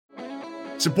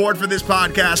Support for this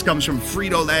podcast comes from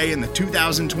Frito-Lay and the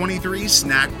 2023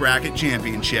 Snack Bracket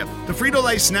Championship. The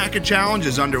Frito-Lay Snack-A Challenge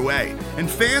is underway, and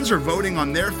fans are voting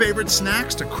on their favorite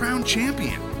snacks to crown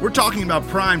champion. We're talking about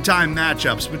prime-time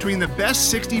matchups between the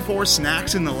best 64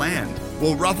 snacks in the land.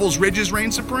 Will Ruffles Ridges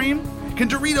reign supreme? Can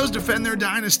Doritos defend their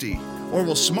dynasty? Or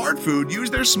will Smart Food use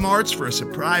their smarts for a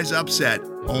surprise upset?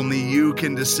 Only you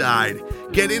can decide.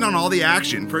 Get in on all the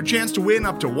action for a chance to win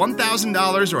up to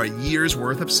 $1,000 or a year's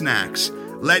worth of snacks.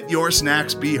 Let your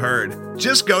snacks be heard.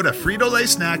 Just go to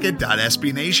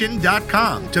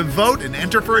fritolaysnacket.sbnation.com to vote and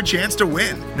enter for a chance to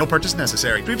win. No purchase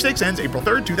necessary. Sweepstakes ends April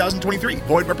 3rd, 2023.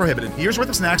 Void where prohibited. Year's worth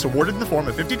of snacks awarded in the form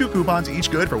of 52 coupons, each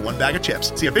good for one bag of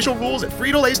chips. See official rules at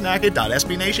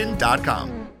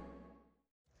fritolaysnacket.sbnation.com.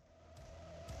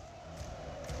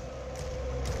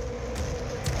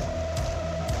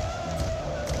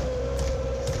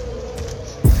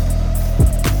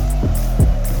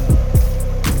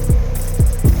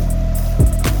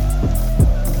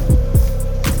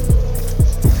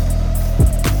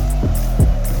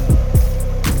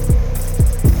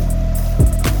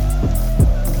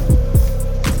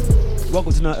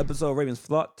 Welcome to another episode of Ravens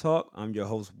Flock Talk. I'm your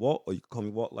host, Walt, or you can call me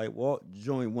Walt like Walt.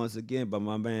 Joined once again by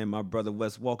my brother,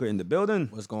 Wes Walker, in the building.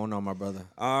 What's going on, my brother?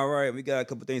 All right, we got a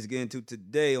couple things to get into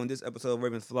today on this episode of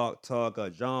Ravens Flock Talk.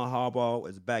 John Harbaugh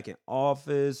is back in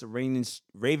office. Ravens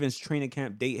training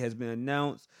camp date has been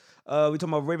announced. We talking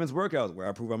about Ravens workouts, where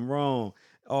I prove I'm wrong.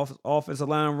 Offensive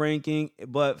line ranking.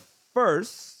 But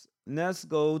first, let's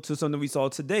go to something we saw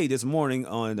this morning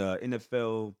on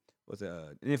NFL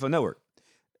Network.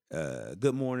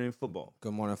 Good Morning Football.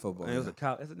 Good Morning Football. And it was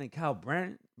is his name Kyle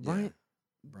Brandt? Brandt.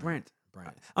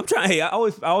 I'm trying. Hey, I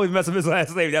always mess up his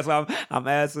last name. That's why I'm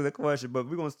asking the question. But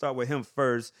we're gonna start with him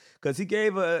first because he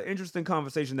gave an interesting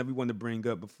conversation that we want to bring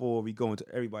up before we go into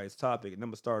everybody's topic. And I'm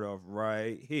gonna start off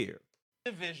right here.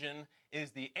 Division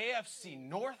is the AFC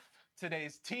North.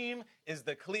 Today's team is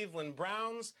the Cleveland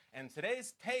Browns, and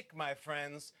today's take, my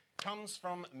friends, comes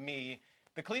from me.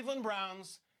 The Cleveland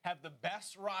Browns have the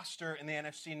best roster in the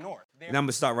NFC North. And I'm going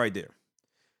to start right there.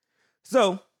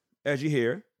 So, as you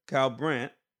hear, Kyle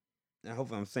Brandt, I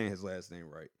hope I'm saying his last name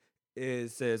right, it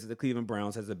says that the Cleveland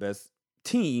Browns has the best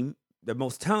team, the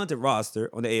most talented roster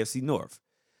on the AFC North.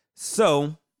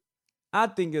 So, I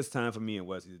think it's time for me and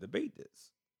Wesley to debate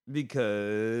this.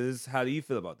 Because, how do you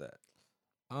feel about that?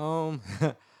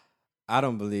 I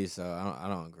don't believe so. I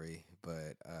don't agree.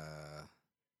 But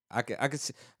I could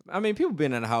see. I mean, people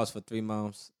been in the house for 3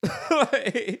 months.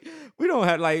 Like, we don't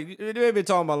have they've been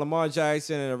talking about Lamar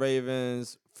Jackson and the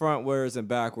Ravens frontwards and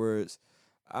backwards.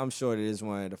 I'm sure they just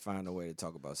wanted to find a way to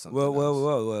talk about something.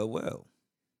 Well.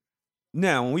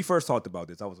 Now, when we first talked about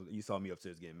this, you saw me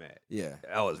upstairs getting mad. Yeah,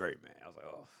 I was very mad. I was like,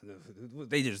 oh,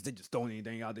 they just throwing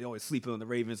anything out. They always sleeping on the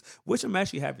Ravens, which I'm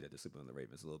actually happy that they're sleeping on the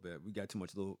Ravens a little bit. We got too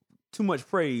much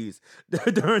praise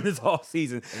during this off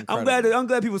season. I'm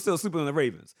glad people still sleeping on the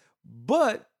Ravens.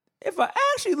 But if I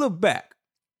actually look back,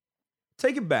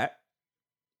 take it back,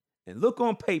 and look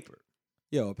on paper.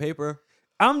 Paper.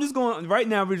 I'm just going right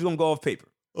now. We're just gonna go off paper.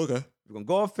 Okay, we're gonna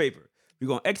go off paper. We're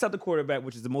gonna X out the quarterback,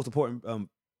 which is the most important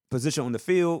position on the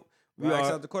field. We're X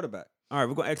out the quarterback. All right,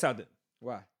 we're gonna X out the.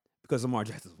 Why? Because Lamar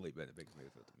Jackson's way better than Baker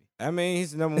Mayfield to me. I mean,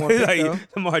 he's the number 1 pick, though.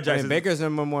 Lamar Jackson. Baker's the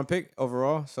number 1 pick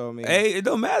overall. So I mean, hey, it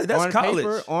don't matter. That's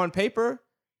college. On paper,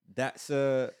 that's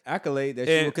an accolade that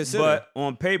you would consider. But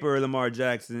on paper, Lamar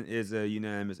Jackson is a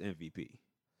unanimous MVP.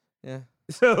 Yeah.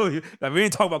 So we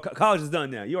didn't talk about college is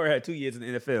done now. You already had 2 years in the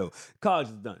NFL. College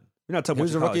is done. We're not talking about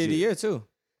who's the rookie of the year too.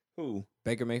 Who?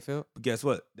 Baker Mayfield. But guess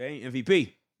what? They ain't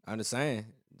MVP. I'm just saying.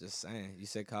 You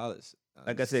said college.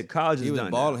 Like I said, college is done. He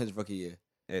was balling his rookie year.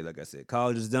 Hey, like I said,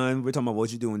 college is done. We're talking about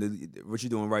what you're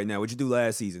doing right now. What you do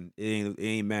last season, it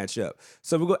ain't match up.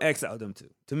 So we're gonna X out them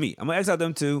two. To me, I'm gonna X out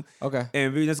them two. Okay.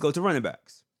 And let's go to running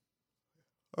backs.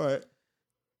 All right.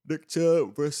 Nick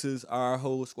Chubb versus our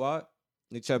whole squad.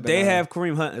 Nick Chubb. They have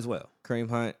Kareem Hunt as well. Kareem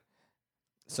Hunt.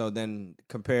 So then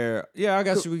compare. Yeah, I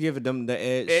guess we give them the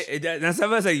edge. That's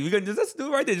what I say. Let's do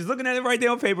it right there. Just looking at it right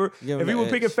there on paper. If we were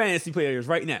picking fantasy players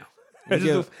right now. Let's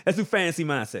do fantasy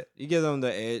mindset. You give them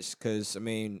the edge because, I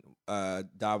mean,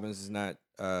 Dobbins is not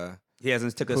he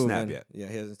hasn't taken a snap yet. Yeah,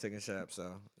 he hasn't taken a snap,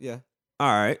 so, yeah. All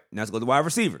right, now let's go to wide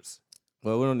receivers.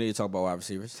 Well, we don't need to talk about wide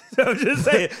receivers. I'm just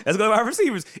saying, let's go to wide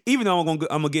receivers. Even though I'm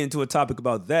gonna get into a topic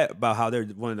about that, about how they're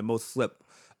one of the most slept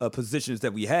positions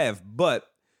that we have, but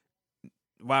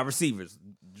wide receivers,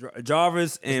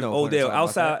 Jarvis and Odell,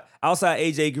 outside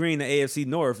AJ Green, the AFC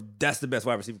North, that's the best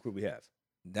wide receiver group we have.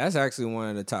 That's actually one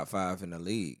of the top 5 in the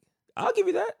league. I'll give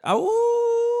you that.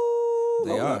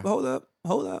 They are. Hold up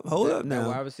now. That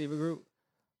wide receiver group,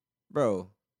 bro.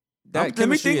 that Let me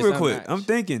chemistry think is real quick.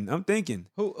 unmatched. I'm thinking.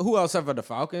 Who else ever the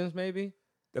Falcons maybe?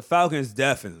 The Falcons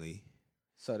definitely.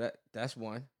 So that's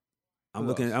one. I'm Who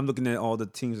looking. else? I'm looking at all the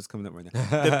teams that's coming up right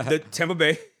now. The Tampa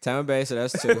Bay. Tampa Bay, so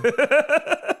that's two.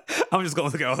 I'm just gonna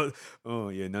look at all. Oh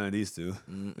yeah, none of these two.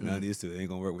 None of these two. They ain't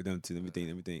gonna work with them two. Let me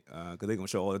think. Because they gonna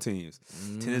show all the teams.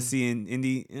 Tennessee and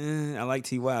Indy. I like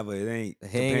Ty, but it ain't.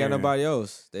 He ain't got nobody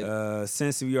else.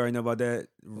 Cincy, we already know about that.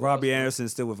 Robbie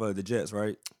Anderson's still with the Jets,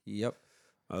 right? Yep.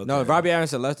 Okay. No, Robbie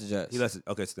Anderson left the Jets. He left it.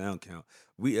 Okay, so that don't count.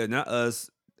 We not us.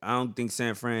 I don't think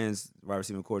San Fran's wide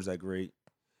receiver core is that great.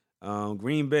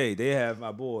 Green Bay, they have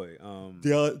my boy.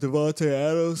 Devontae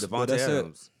Adams. Devontae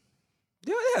Adams.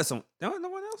 Yeah, they have some. They don't have no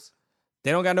one else. They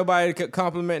don't got nobody to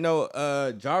compliment no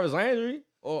Jarvis Landry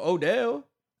or Odell.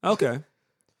 Okay.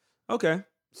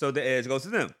 So the edge goes to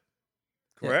them.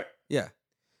 Correct? Yeah.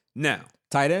 Now,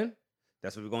 Tight end?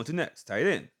 that's what we're going to next. Tight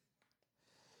end.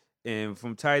 And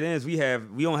from tight ends, we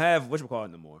don't have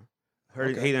whatchamacallit no more.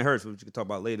 Hayden Hurst, which we can talk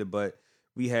about later, but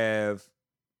we have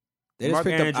They just Mark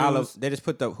picked Andrews. up Olive. They just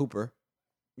picked up Hooper.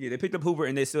 Yeah, they picked up Hooper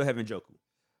and they still have Njoku.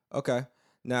 Okay.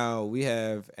 Now we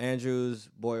have Andrews,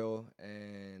 Boyle,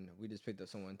 and we just picked up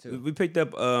someone too. We picked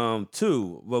up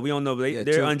two, but we don't know. They're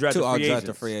two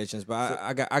undrafted free agents. But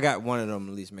I got one of them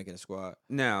at least making a squad.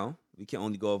 Now, we can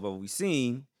only go over what we've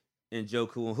seen in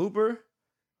Njoku and Hooper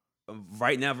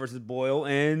right now versus Boyle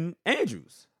and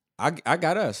Andrews. I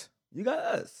got us. You got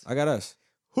us. I got us.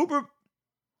 Hooper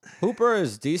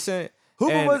is decent.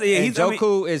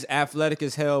 Njoku is athletic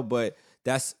as hell, but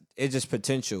it's just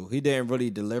potential. He didn't really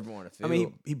deliver on the field. I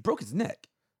mean, he broke his neck.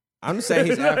 I'm just saying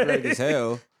he's athletic as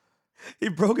hell. He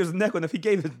broke his neck if he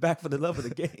gave his back for the love of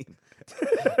the game.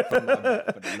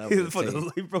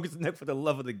 He broke his neck for the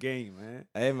love of the game, man.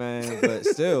 Hey, man, but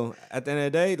still, at the end of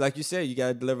the day, like you said, you got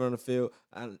to deliver on the field.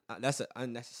 That's an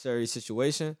unnecessary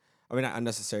situation. I mean, not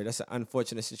unnecessary. That's an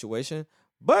unfortunate situation.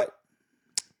 But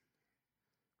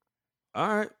all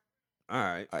right.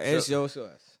 It's yours.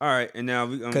 All right, and now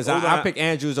because I pick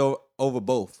Andrews over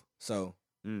both. So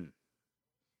I'm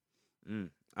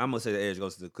gonna say the edge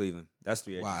goes to Cleveland. That's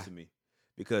three edges to me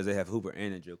because they have Hooper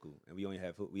and Njoku, and we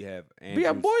have Andrews. We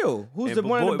have Boyle, who's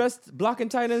one of the best blocking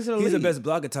tight ends in the league. He's the best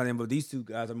blocking tight end, but these two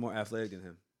guys are more athletic than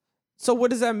him. So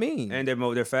what does that mean? And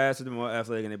they're faster, they're more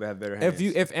athletic, and they have better hands.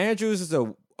 If Andrews is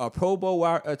a Pro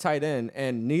Bowl tight end,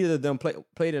 and neither of them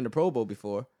played in the Pro Bowl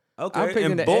before. Okay,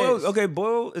 and Boyle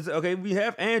is okay. We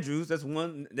have Andrews. That's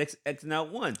one next X and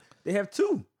out one. They have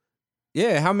two.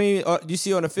 Yeah, how many do you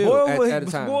see on the field at a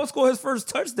time? Boyle scored his first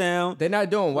touchdown. They're not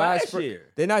doing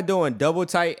year. They're not doing double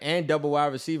tight and double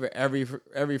wide receiver every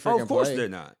freaking play. Of course they're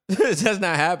not. That's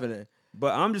not happening.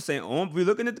 But I'm just saying, we're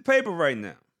looking at the paper right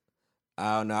now.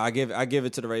 I don't know. I give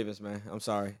it to the Ravens, man. I'm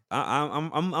sorry. I'm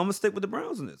gonna stick with the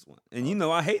Browns in this one. And you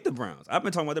know I hate the Browns. I've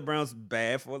been talking about the Browns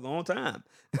bad for a long time.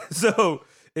 So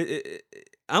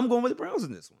I'm going with the Browns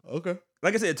in this one. Okay.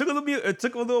 Like I said, it took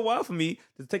a little while for me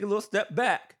to take a little step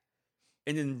back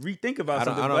and then rethink about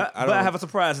something. But I have a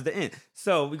surprise at the end.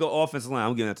 So we go offensive line.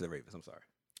 I'm giving that to the Ravens. I'm sorry.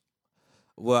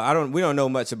 Well, we don't know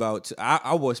much about.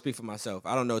 I will speak for myself.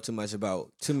 I don't know too much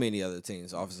about too many other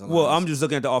teams' offensive line. Well, I'm just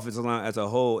looking at the offensive line as a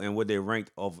whole and what they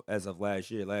ranked as of last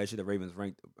year. Last year, the Ravens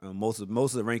ranked most of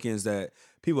the rankings that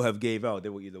people have gave out. They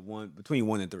were either between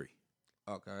 1 and 3.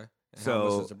 Okay. And so how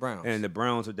much is the Browns? And the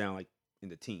Browns are down like in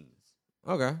the teens.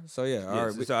 Okay. So yeah. All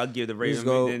right. So I'll give the Ravens.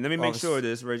 Let me make sure of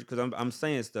this, because I'm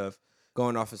saying stuff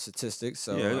going off of statistics.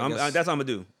 So yeah, that's what I'm gonna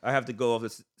do. I have to go off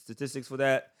the statistics for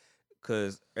that.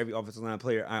 Because every offensive line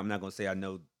player, I'm not going to say I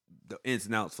know the ins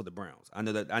and outs for the Browns. I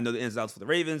know the ins and outs for the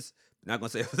Ravens. I'm not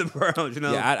going to say it for the Browns, you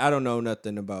know? Yeah, I don't know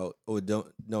nothing about or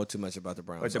don't know too much about the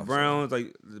Browns. Like the Browns,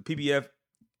 like the PBF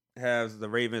has the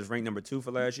Ravens ranked number 2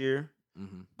 for last year.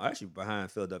 Mm-hmm. Actually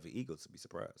behind Philadelphia Eagles, to be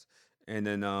surprised. And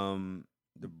then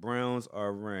the Browns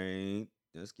are ranked,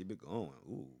 let's keep it going.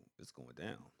 Ooh, it's going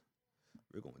down.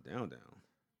 We're going down.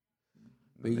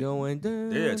 We're going down.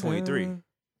 They're at 23.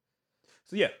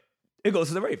 So yeah. It goes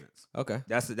to the Ravens. Okay.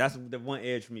 That's the one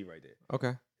edge for me right there.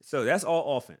 Okay. So that's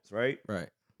all offense, right? Right.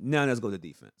 Now let's go to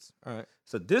defense. All right.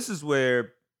 So this is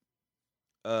where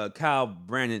Kyle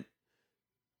Brannon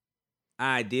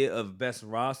idea of best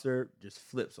roster just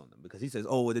flips on them, because he says,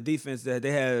 oh, the defense that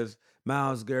they have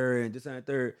Myles Garrett and this and that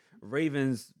third.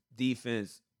 Ravens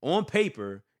defense on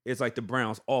paper is like the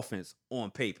Browns offense on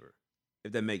paper,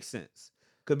 if that makes sense.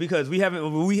 Because we have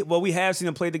seen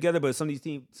them play together, but some of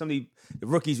the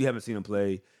rookies we haven't seen them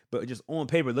play. But just on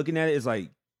paper, looking at it is like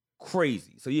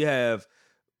crazy. So you have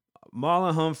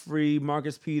Marlon Humphrey,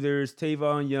 Marcus Peters,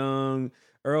 Tavon Young,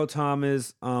 Earl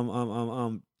Thomas,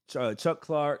 Chuck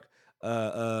Clark,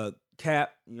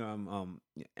 Cap,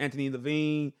 Anthony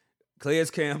Levine, Calais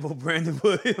Campbell, Brandon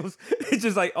Williams. It's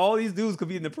just like all these dudes could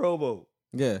be in the Pro Bowl.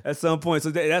 Yeah. At some point. So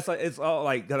that's like, it's all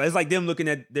like, it's like them looking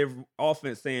at their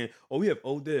offense saying, oh, we have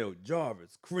Odell,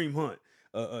 Jarvis, Kareem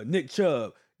Hunt, Nick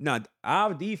Chubb. Now,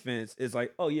 our defense is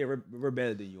like, oh, yeah, we're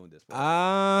better than you on this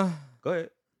one. Go ahead.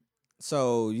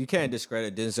 So you can't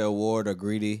discredit Denzel Ward or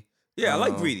Greedy. Yeah, I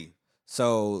like Greedy.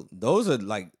 So those are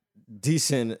like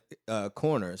decent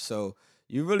corners. So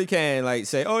you really can't like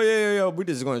say, oh, yeah, we're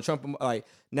just going to trump them. Like,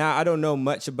 now I don't know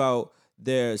much about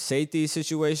their safety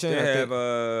situation.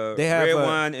 They have Red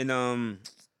Wine and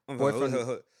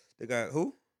they got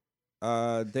who?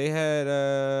 They had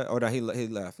oh no, he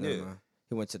left. Never Yeah. mind.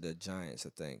 He went to the Giants, I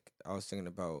think. I was thinking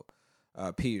about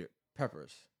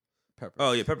Peppers.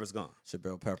 Oh yeah, Pepper's gone.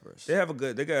 Shabril Peppers.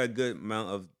 They got a good amount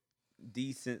of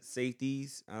decent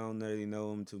safeties. I don't really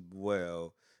know them too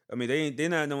well. I mean, they're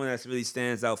not no one that really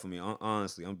stands out for me.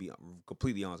 Honestly, I'm being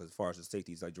completely honest as far as the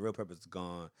safeties. Like Jarrell Peppers is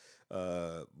gone.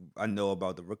 I know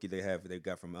about the rookie they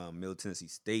got from Middle Tennessee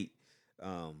State.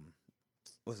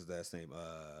 What's his last name?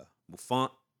 Buffon.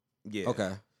 Yeah.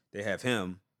 Okay. They have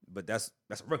him, but that's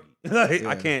a rookie. Like, Yeah.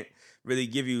 I can't really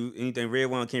give you anything. Red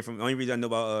Wine came from. The only reason I know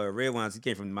about Red Wine is he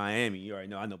came from Miami. You already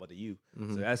know. I know about the U.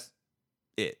 Mhm. So that's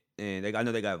it. And I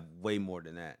know they got way more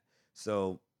than that.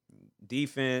 So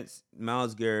defense,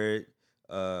 Myles Garrett.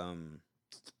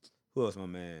 Who else, my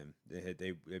man?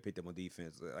 They picked up on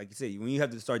defense. Like you said, when you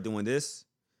have to start doing this,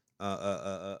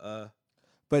 But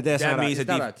that's that not, means it's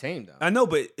that not our team, though. I know,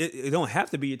 but it don't have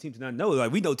to be your team to not know.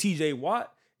 Like we know T.J.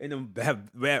 Watt and them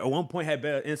at one point had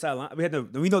better inside line.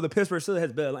 We know the Pittsburgh Steelers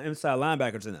has better inside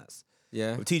linebackers than us.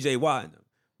 Yeah. With T.J. Watt in them.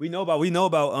 We know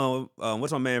about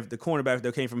what's my man, the cornerback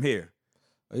that came from here,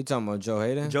 Are you talking about Joe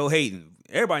Hayden? Joe Hayden.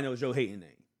 Everybody knows Joe Hayden's name.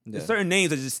 Yeah. There's certain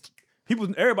names that just people.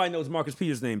 Everybody knows Marcus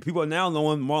Peters' name. People are now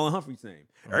knowing Marlon Humphrey's name.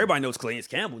 Everybody knows Calais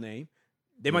Campbell's name.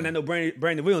 They might not know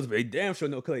Brandon Williams, but they damn sure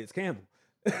know Calais Campbell.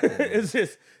 It's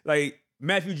just like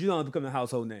Matthew Judon become a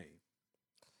household name.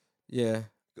 Yeah.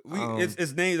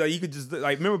 It's names like you could just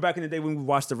like remember back in the day when we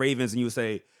watched the Ravens and you would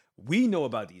say, we know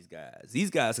about these guys.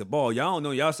 These guys can ball. Y'all don't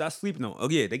know. Y'all sleeping on. Oh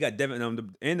yeah, they got Devin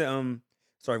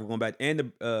sorry, we're going back. And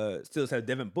the Steelers have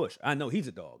Devin Bush. I know he's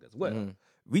a dog as well.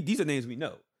 These are names we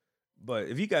know. But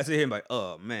if you guys sit here and be like,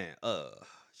 oh man,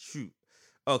 shoot.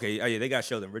 Okay, yeah, they got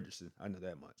Sheldon Richardson. I know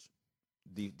that much.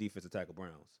 Defensive tackle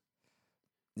Browns.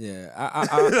 Yeah.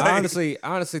 I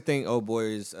honestly think old boy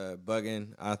is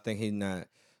bugging. I think he's not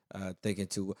thinking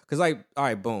too well. Because like, all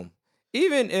right, boom.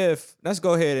 Even if let's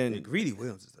go ahead and Yeah, Greedy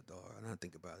Williams is a dog. I don't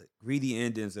think about it. Greedy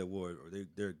and Denzel Ward,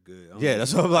 they're good. yeah,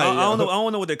 that's what I'm like. I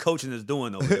don't know what their coaching is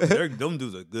doing over there. Them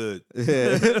dudes are good.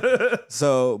 Yeah.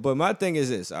 So, but my thing is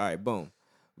this. All right, boom.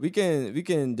 We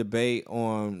can debate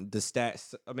on the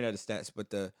stats. I mean, not the stats, but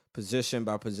the position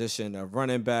by position of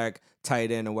running back,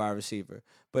 tight end, and wide receiver.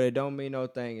 But it don't mean no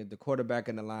thing if the quarterback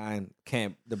and the blind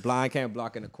can't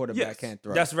block and the quarterback can't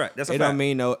throw. That's right. That's a it fact. don't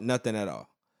mean nothing at all.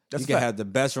 That's you a can fact. have the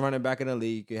best running back in the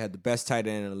league. You can have the best tight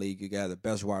end in the league. You can have the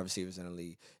best wide receivers in the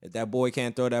league. If that boy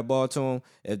can't throw that ball to him,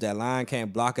 if that line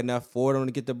can't block enough for them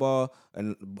to get the ball,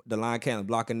 and the line can't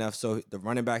block enough so the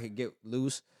running back can get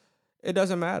loose, it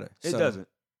doesn't matter. It doesn't.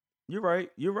 You're right.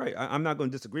 I'm not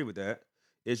going to disagree with that.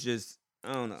 It's just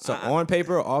I don't know. So on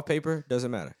paper, off paper, doesn't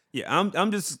matter. Yeah,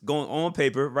 I'm just going on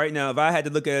paper right now. If I had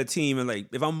to look at a team and like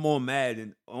if I'm more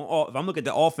Madden, if I'm looking at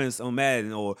the offense on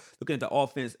Madden or looking at the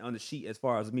offense on the sheet as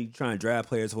far as me trying to draft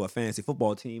players for a fantasy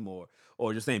football team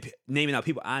or just naming out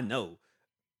people I know.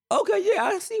 Okay, yeah,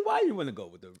 I see why you want to go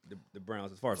with the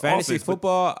Browns as far as Fantasy offense,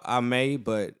 football, I may,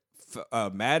 but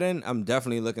Madden, I'm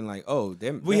definitely looking like,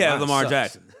 we have Lamar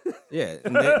Jackson. Yeah,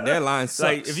 and their line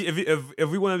sucks. Like if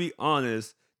we want to be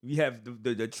honest, we have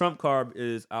the trump card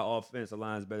is our offensive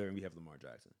line is better, and we have Lamar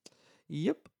Jackson.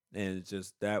 Yep. And it's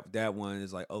just that one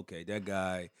is like, okay, that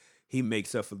guy, he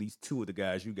makes up for at least two of the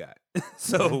guys you got.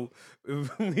 So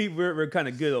we're kind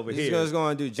of good over He's here. just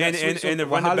going to do jet sweeps and the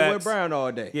with running Hollywood backs, Brown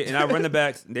all day. Yeah, and our running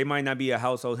backs, they might not be a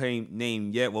household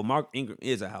name yet. Well, Mark Ingram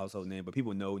is a household name, but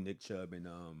people know Nick Chubb and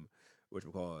what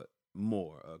we call it,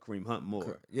 Kareem Hunt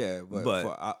more. Yeah,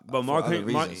 but Mark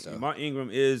Ingram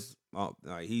is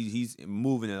he's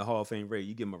moving at a Hall of Fame rate.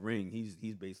 You give him a ring, he's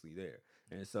basically there.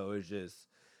 And so it's just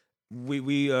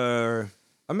we are.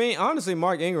 I mean, honestly,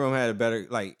 Mark Ingram had a better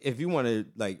if you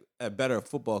wanted a better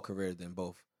football career than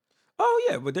both. Oh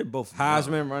yeah, but they're both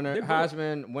Heisman runner, They're both-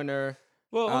 Heisman winner.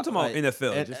 Well, I'm talking about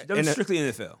NFL. They're strictly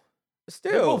NFL. They're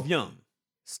Still, both young.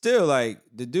 Still,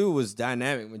 the dude was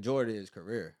dynamic majority of his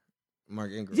career.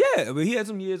 Mark Ingram. Yeah, but he had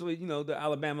some years with the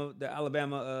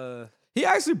Alabama. He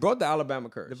actually broke the Alabama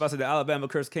curse. If I said the Alabama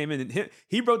curse came in, and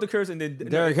he broke the curse, and then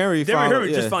Derrick Henry just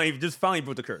yeah. finally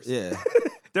broke the curse. Yeah.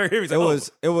 Derrick Henry's It like,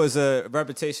 was a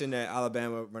reputation that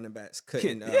Alabama running backs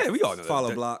couldn't. we all know follow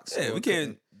that. blocks. Yeah, we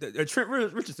can't. Trent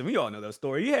Richardson, we all know that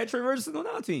story. He had Trent Richardson on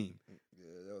our team. Yeah,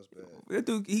 that was bad. That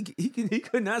dude, he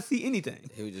could not see anything.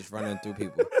 He was just running through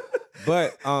people.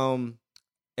 But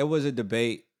it was a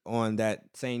debate on that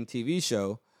same TV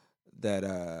show that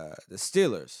the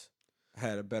Steelers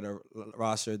had a better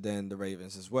roster than the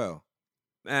Ravens as well.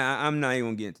 I'm not even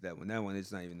gonna get into that one. That one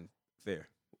is not even fair.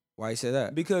 Why you say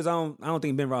that? Because I don't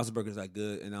think Ben Roethlisberger is that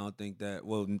good, and I don't think that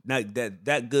not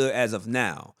that good as of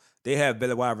now. They have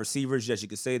better wide receivers, yes, you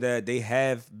could say that. They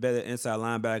have better inside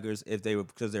linebackers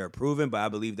because they're proven. But I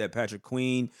believe that Patrick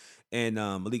Queen and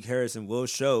Malik Harrison will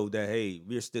show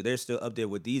that they're still up there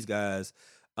with these guys.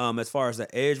 As far as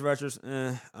the edge rushers,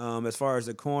 as far as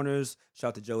the corners, shout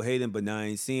out to Joe Hayden, but now I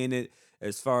ain't seeing it.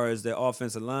 As far as the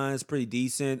offensive line, it's pretty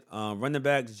decent. Running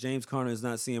backs, James Conner is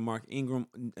not seeing Mark Ingram,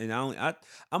 and I'm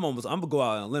gonna go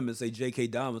out on a limb and say J.K.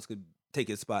 Dobbins could take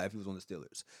his spot if he was on the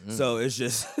Steelers. So it's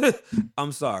just,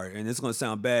 I'm sorry, and it's gonna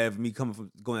sound bad for me coming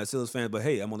from going at Steelers fans, but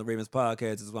hey, I'm on the Ravens podcast.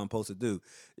 This is what I'm supposed to do.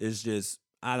 It's just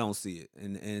I don't see it,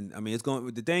 and I mean it's going.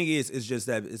 The thing is, it's just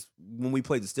that it's when we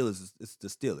play the Steelers, it's the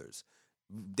Steelers.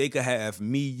 They could have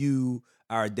me, you,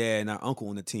 our dad, and our uncle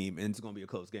on the team, and it's gonna be a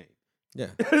close game. Yeah.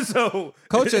 So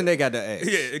coaching, they got the edge.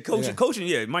 Yeah, coaching.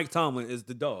 Yeah, Mike Tomlin is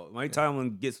the dog. Mike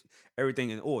Tomlin gets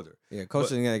everything in order. Yeah,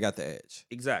 coaching, they got the edge.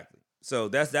 Exactly. So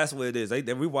that's what it is.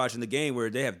 We're watching the game where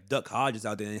they have Duck Hodges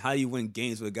out there, and how you win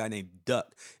games with a guy named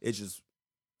Duck? It just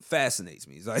fascinates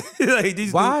me. It's like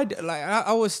these. Why? Like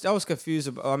I was confused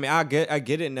about. I mean, I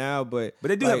get it now, but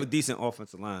they do have a decent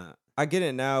offensive line. I get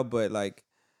it now, but like.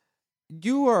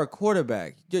 You are a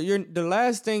quarterback. You're the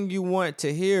last thing you want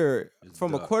to hear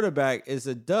from a quarterback is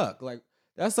a duck. Like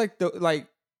that's like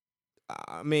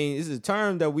I mean, it's a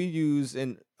term that we use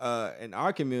in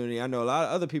our community. I know a lot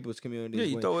of other people's communities. Yeah,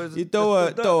 you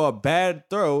throw a bad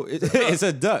throw, it's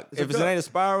a duck. If it's ain't a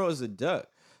spiral, it's a duck.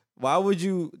 Why would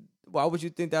you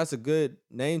think that's a good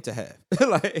name to have?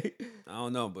 Like I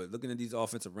don't know, but looking at these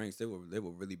offensive ranks, they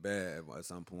were really bad at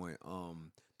some point.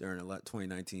 During the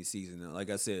 2019 season, and like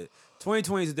I said,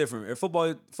 2020 is different. In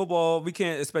football, we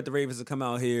can't expect the Ravens to come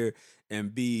out here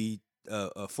and be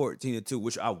 14-2,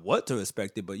 which I want to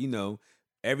expect it. But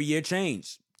every year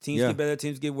change. Teams get better,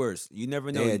 teams get worse. You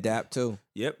never know. They adapt too.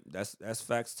 Yep, that's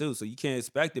facts too. So you can't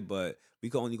expect it, but we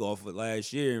can only go off of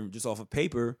last year and just off of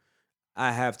paper.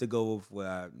 I have to go with what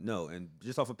I know, and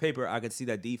just off of paper, I could see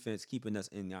that defense keeping us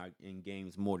in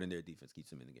games more than their defense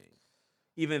keeps them in the game.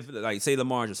 Even if, like, say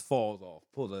Lamar just falls off,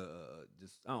 pulls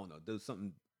I don't know, does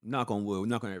something, knock on wood,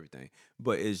 knock on everything.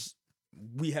 But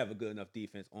we have a good enough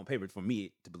defense on paper for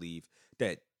me to believe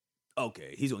that,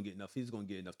 okay, he's going to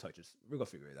get enough touches. We're going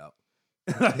to figure it out.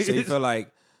 So you feel like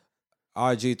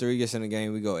RG3 gets in the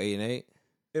game, we go 8-8?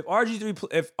 If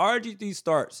RG3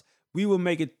 starts, we will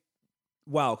make it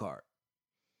wild card.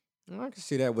 I can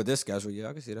see that with this schedule. Yeah,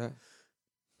 I can see that.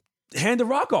 Hand the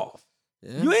rock off.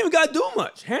 Yeah. You ain't even got to do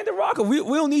much. Hand the rock off. We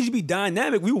don't need you to be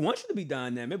dynamic. We want you to be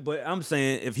dynamic, but I'm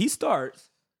saying if he starts,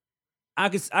 I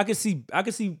can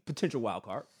see potential wild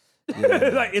card. Yeah.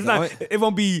 Like it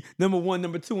won't be number 1,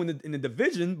 number 2 in the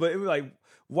division, but it was like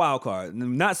wild card. And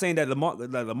I'm not saying that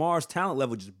Lamar's talent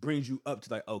level just brings you up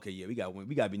to like, okay, yeah, we got to win.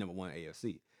 We got to be number 1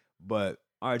 AFC. But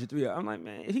RG3, I'm like,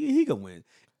 man, he can win.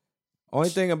 Only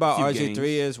thing about RG3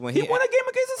 is when he won a game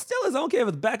against the Steelers. I don't care if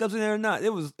it's backups in there or not. It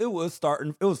was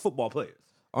starting. It was football players.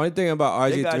 Only thing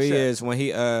about RG3 is when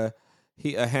he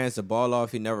hands the ball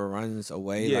off, he never runs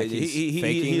away. Yeah, like he's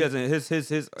faking. He doesn't.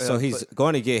 His so he's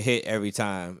going to get hit every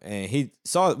time, and we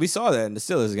saw that in the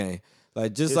Steelers game.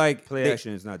 Like just like play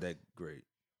action is not that great.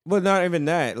 But not even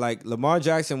that. Like Lamar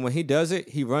Jackson, when he does it,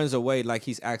 he runs away like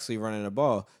he's actually running the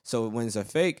ball. So when it's a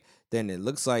fake, then it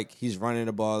looks like he's running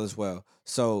the ball as well.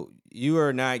 So you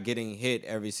are not getting hit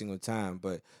every single time.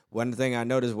 But one thing I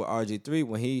noticed with RG3,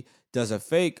 when he does a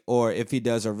fake or if he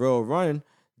does a real run,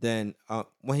 then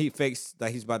when he fakes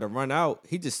that he's about to run out,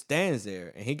 he just stands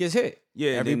there and he gets hit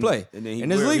every play. And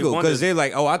it's legal because they're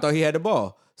like, oh, I thought he had the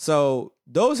ball. So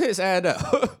those hits add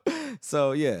up.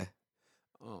 So, yeah.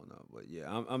 I don't know. But,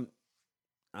 yeah,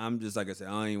 I'm just, like I said,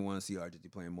 I don't even want to see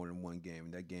RG3 playing more than one game.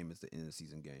 And that game is the end of the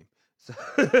season game. So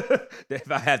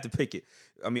if I have to pick it,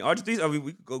 I mean, RG3.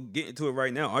 We could go get into it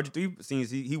right now. RG3 seems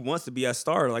he wants to be a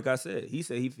starter. Like I said, he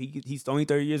said he's only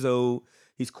 30 years old.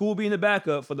 He's cool being the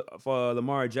backup for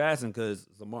Lamar Jackson because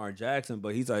Lamar Jackson.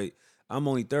 But he's like, I'm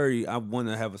only 30. I want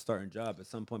to have a starting job at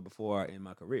some point before I end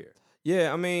my career.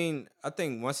 Yeah, I mean, I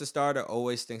think once a starter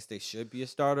always thinks they should be a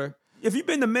starter. if you've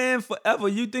been the man forever,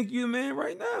 you think you're the man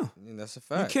right now. I mean, that's a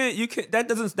fact. You can't. That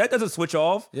doesn't switch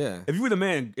off. Yeah. If you were the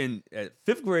man at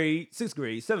 5th grade, 6th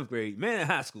grade, 7th grade, man in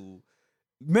high school,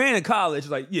 man in college,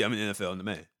 like, yeah, I'm in the NFL, I'm the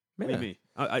man. What do you mean?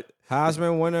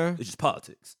 Heisman winner. It's just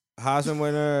politics. Heisman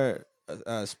winner,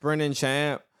 sprinting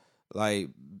champ, like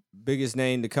biggest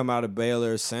name to come out of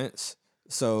Baylor since.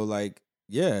 So like,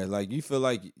 yeah, like you feel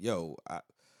like, yo,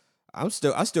 I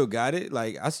still got it.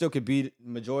 Like I still could beat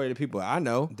majority of the people I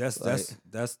know. That's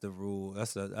the rule. I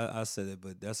said it,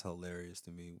 but that's hilarious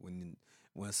to me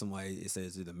when somebody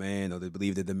says they're the man or they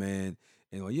believe they're the man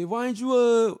and like, yeah, why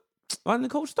didn't the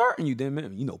coach starting you then,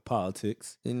 man? You know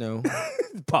politics. You know.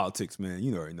 Politics, man.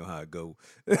 You already know how it go.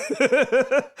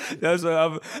 That's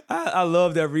what I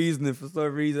love that reasoning for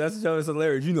some reason. That's just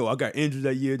hilarious. You know, I got injured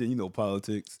that year, then you know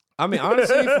politics. I mean,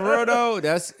 honestly, for real though,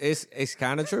 it's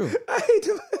kind of true.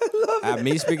 I love it.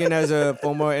 Me speaking as a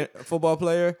former football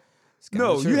player.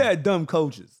 No, true. you had dumb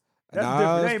coaches. That's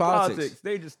different. They ain't politics.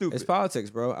 They just stupid. It's politics,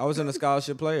 bro. I was in a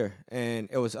scholarship player, and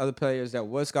it was other players that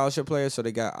were scholarship players, so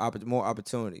they got more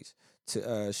opportunities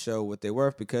to show what they're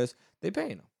worth because they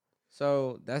paying them.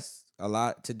 So that's a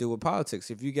lot to do with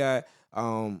politics. If you got,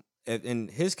 in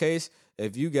his case,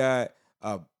 if you got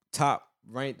a top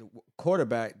ranked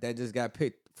quarterback that just got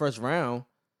picked first round,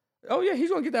 oh yeah, he's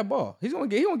gonna get that ball. He's gonna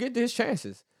get his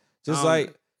chances. Just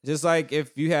like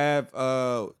if you have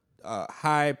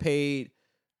high paid,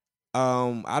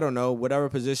 I don't know, whatever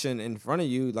position in front of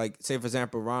you, like say for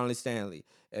example Ronnie Stanley.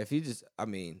 If he just,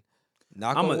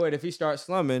 knock on wood, if he starts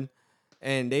slumming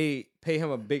and they pay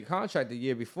him a big contract the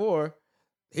year before,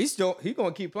 he's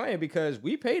gonna keep playing because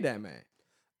we paid that man.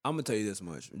 I'm gonna tell you this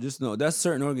much. Just know that's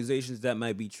certain organizations that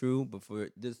might be true, but for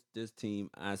this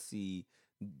team, I see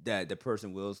that the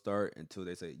person will start until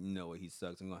they say, you know what, he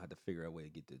sucks. I'm gonna have to figure out a way to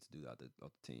get this dude out the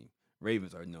team.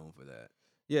 Ravens are known for that.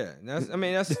 Yeah, that's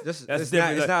it's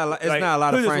different. not a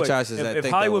lot of franchises that if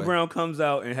think Hollywood that way. Brown comes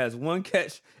out and has one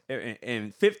catch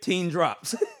and 15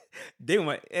 drops, they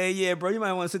might, hey, yeah, bro, you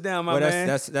might want to sit down, my man.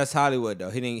 That's Hollywood though.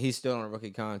 He's still on a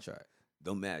rookie contract.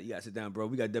 Don't matter. You gotta sit down, bro.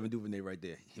 We got Devin Duvernay right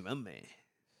there. My man,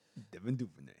 Devin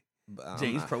Duvernay,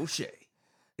 James Prochet.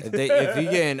 If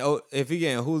he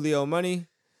getting Julio money,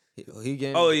 he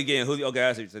getting. Oh, you getting Julio? Okay,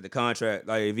 I see. The contract.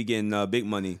 Like if he getting big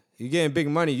money, you getting big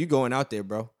money. You going out there,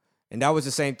 bro. And that was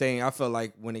the same thing. I felt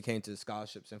like when it came to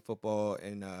scholarships in football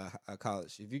and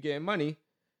college. If you getting money,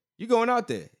 you going out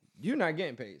there. You're not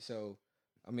getting paid. So,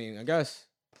 I guess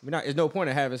there's no point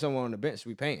in having someone on the bench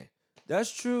we paying.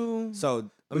 That's true.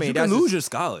 So, you can lose your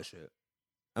scholarship.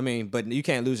 But you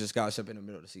can't lose your scholarship in the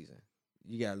middle of the season.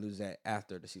 You gotta lose that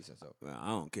after the season. So, well, I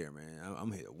don't care, man.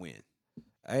 I'm here to win.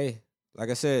 Hey, like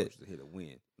I said, I'm here to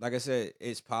win. Like I said,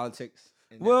 it's politics.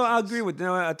 Well, I agree with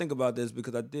them. I think about this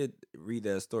because I did read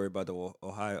that story about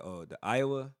the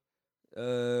Iowa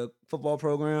football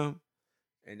program,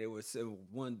 and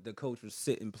the coach was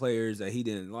sitting players that he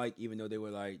didn't like, even though they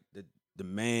were like the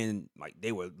man, like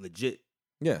they were legit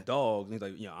dogs. And he's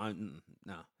like,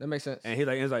 nah, that makes sense. And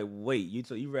he's like, wait,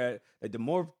 you read like the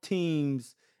more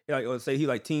teams. Like, or say he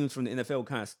like teams from the NFL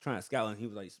kind of trying to scout and he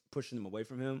was like pushing them away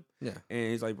from him. Yeah.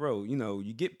 And he's like, bro,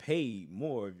 you get paid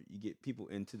more if you get people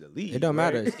into the league. It don't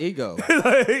matter. It's ego.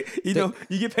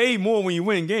 You get paid more when you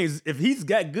win games. If he's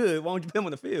that good, why don't you put him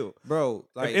on the field? Bro,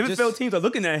 like if NFL teams are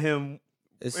looking at him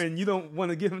and you don't want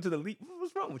to give him to the league,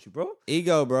 what's wrong with you, bro?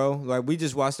 Ego, bro. Like we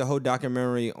just watched a whole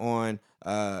documentary on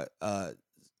a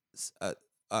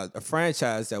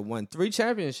franchise that won 3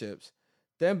 championships.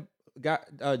 Then got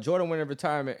Jordan went in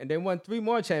retirement and they won 3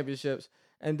 more championships.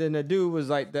 And then the dude was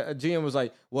like, the GM was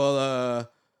like, well,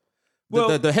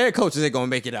 the head coaches ain't gonna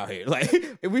make it out here. Like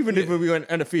even if we went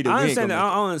undefeated, I don't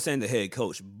understand the head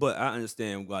coach, but I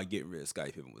understand why getting rid of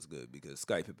Scottie Pippen was good because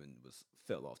Scottie Pippen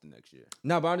fell off the next year.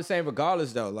 No, but I'm just saying,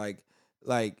 regardless though, like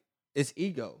it's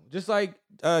ego. Just like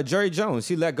Jerry Jones,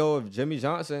 he let go of Jimmy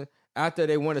Johnson after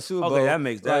they won a Super Bowl. Okay, that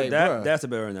makes that's a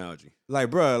better analogy. Like,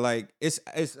 bro, like it's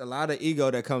a lot of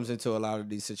ego that comes into a lot of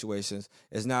these situations.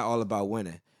 It's not all about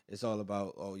winning. It's all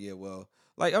about,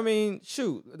 like,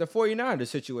 shoot, the 49ers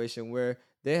situation where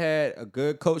they had a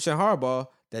good coach in Harbaugh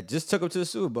that just took them to the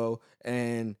Super Bowl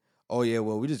and,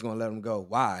 we're just going to let them go.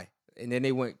 Why? And then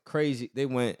they went crazy. They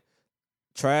went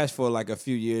trash for like a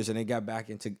few years and they got back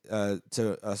into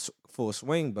to a full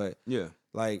swing. But, yeah,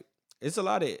 like, it's a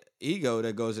lot of ego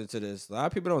that goes into this. A lot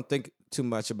of people don't think too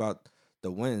much about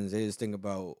the wins. They just think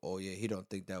about, he don't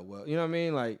think that well. You know what I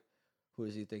mean? Like, who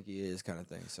does he think he is, kind of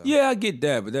thing. So yeah, I get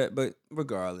that, but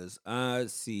regardless, I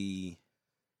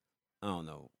don't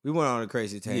know. We went on a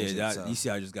crazy tangent. Yeah, you see,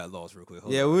 I just got lost real quick.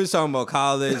 We was talking about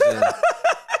college.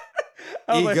 And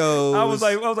egos. I was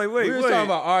like, wait, we were talking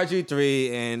about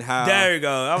RG3 and how. There you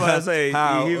go. I was about to say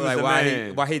how, he was like, the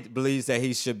man. why he believes that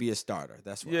he should be a starter.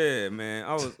 That's why. Yeah, man.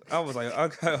 I was like,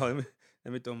 okay,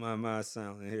 let me throw my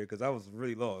sound in here because I was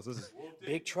really lost. This is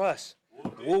Big trust.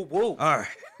 Woo woo. all right.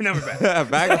 Now we're back.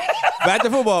 back to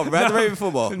football. Back to Raven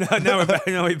football. now we're back.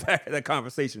 Now we're back at that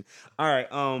conversation. All right.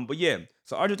 But yeah.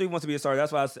 So RG3 wants to be a starter.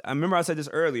 That's why I remember I said this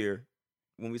earlier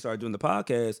when we started doing the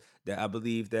podcast that I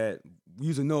believe that we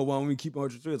usually know why we keep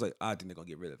RG3. It's like I think they're gonna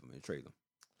get rid of him and trade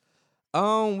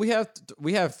him. We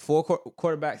have 4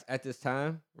 quarterbacks at this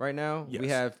time right now. Yes. We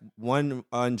have one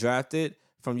undrafted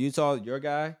from Utah, your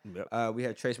guy. Yep. We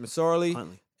have Trace McSorley,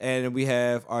 Finally. and we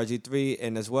have RG3,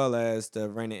 and as well as the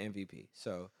reigning MVP.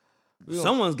 So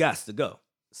Someone's got to go.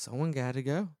 someone got to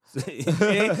go.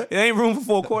 it ain't room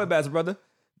for 4 quarterbacks, brother.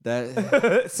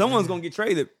 That Someone's gonna get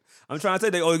traded. I'm trying to say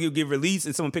they get released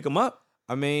and someone pick them up.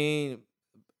 I mean,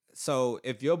 so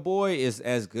if your boy is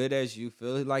as good as you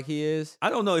feel like he is, I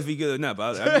don't know if he good or not,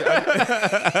 but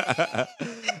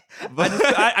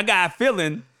I got a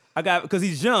feeling. Because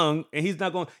he's young and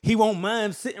he won't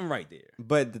mind sitting right there.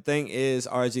 but the thing is,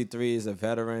 RG3 is a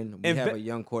veteran. We And have a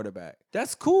young quarterback.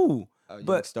 That's cool. young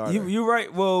But starter. you're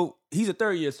right. Well, he's a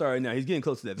 3rd-year starter now. He's getting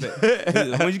close to that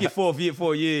vet. When you get 4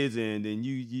 years in, then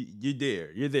you're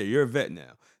there. You're there. You're a vet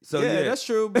now. So yeah, that's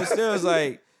true. But still, it's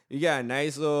like you got a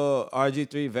nice little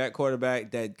RG3 vet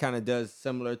quarterback that kind of does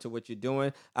similar to what you're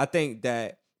doing. I think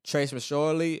that Trace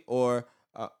McSorley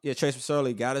Trace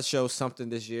McSorley got to show something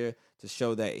this year to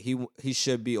show that he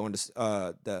should be on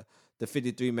the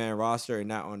 53-man roster and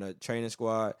not on the training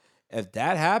squad. If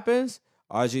that happens,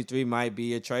 RG3 might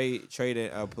be a trade.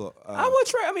 I would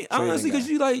trade. I mean, honestly, because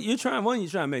you're trying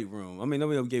to make room. I mean,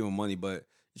 nobody gave him money, but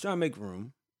you're trying to make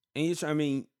room, and you're trying. I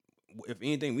mean, if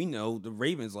anything, we know the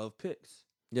Ravens love picks.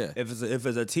 Yeah, If it's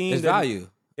a team, it's value.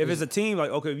 If it's a team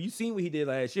like okay, you seen what he did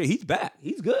last year, he's back.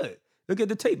 He's good. Look at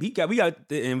the tape. We got,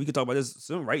 and we can talk about this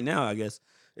soon. Right now, I guess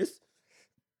it's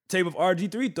tape of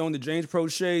RG3 thrown to James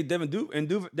Prochet, Devin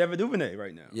Duvernay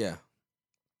right now. Yeah,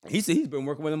 He's been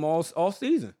working with him all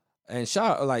season. and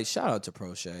shout out to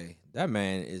Prochet. That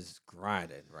man is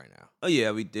grinding right now. Oh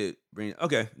yeah, we did bring.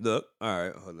 Okay, look. All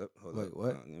right, hold up. Wait,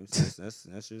 what? Let's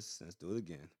do it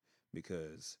again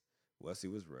because Wesley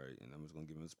was right, and I'm just gonna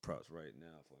give him his props right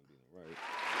now for him being right.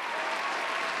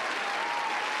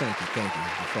 Thank you.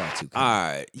 Before I too. All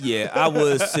right, yeah, I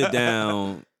would sit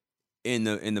down in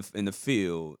the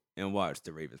field and watch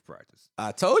the Ravens practice.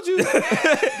 I told you,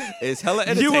 it's hella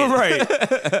entertaining. You were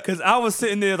right, because I was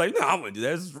sitting there like, no, I wouldn't do that.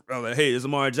 I was like, hey, this is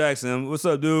Lamar Jackson. What's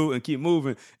up, dude? And keep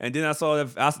moving. And then I saw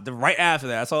right after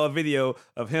that, I saw a video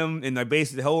of him and like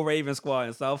basically the whole Ravens squad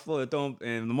in South Florida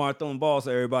and Lamar throwing balls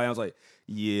to everybody. I was like,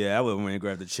 yeah, I would have went and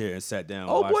grabbed a chair and sat down.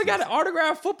 Oh boy, got an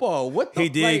autographed football. What the, He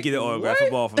did get an autographed what?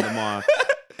 football from Lamar.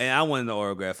 And I wanted an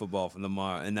autographed football from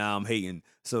Lamar, and now I'm hating.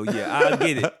 So yeah,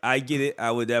 I get it.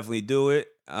 I would definitely do it.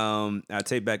 I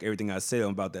take back everything I said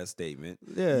about that statement.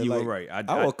 Yeah, you like, were right.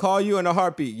 I will call you in a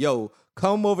heartbeat. Yo,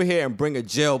 come over here and bring a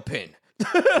gel pen.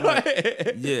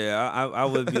 Yeah, I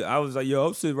would be. I was like, yo,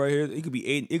 I'll sit right here. It could be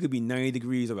 8. It could be 90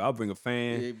 degrees. I'll bring a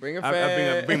fan. Yeah, bring a I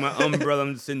fan. bring my umbrella.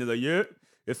 I'm sitting there like, yeah,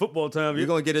 it's football time. We're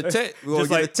gonna get a tit. We're gonna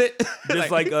Just get like- a tit.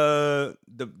 Just like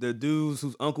the dudes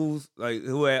whose uncles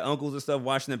who had uncles and stuff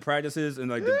watching the practices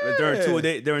and like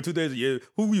during 2 days a year,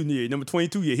 who you need? Number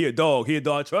 22, yeah, here a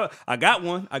dog truck. I got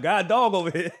one. I got a dog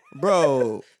over here.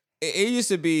 Bro, it used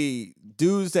to be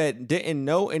dudes that didn't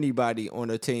know anybody on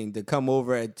a team to come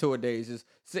over at tour days, just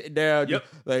sitting there, Yep.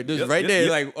 like just Yep, right yep, there,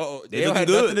 yep. like they They don't have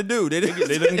looking nothing to do.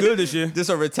 They looking good this year. Just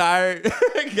a retired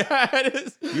guy.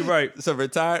 You're right. It's a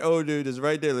retired old dude that's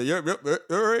right there. Like, yep,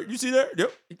 all right. You see that?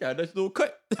 Yep. He got a nice little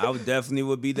cut. I would definitely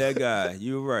would be that guy.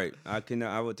 You're right.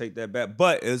 I would take that back.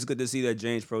 But it was good to see that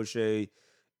James Prochet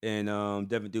and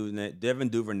Devin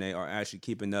Duvernay are actually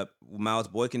keeping up. Miles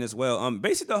Boykin as well.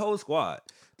 Basically the whole squad.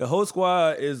 The whole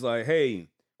squad is like, hey,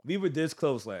 we were this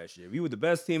close last year. We were the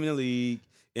best team in the league,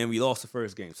 and we lost the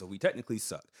first game, so we technically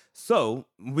suck. So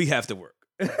we have to work.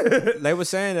 They were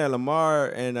saying that Lamar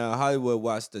and Hollywood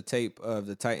watched the tape of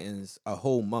the Titans a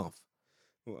whole month.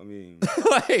 Well, I mean,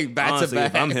 Like back honestly, to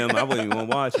back. if I'm him, I wouldn't even want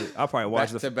to watch it. I'll probably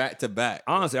watch back to back to back.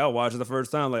 Honestly, I'll watch it the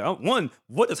first time. Like, one,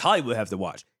 what does Hollywood have to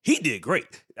watch? He did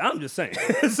great. I'm just saying.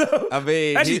 So, I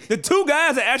mean, actually, the 2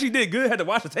 guys that actually did good had to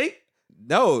watch the tape.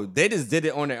 no, they just did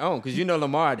it on their own because you know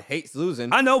Lamar hates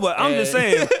losing. I know, but I'm just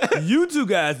And- saying, you 2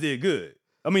 guys did good.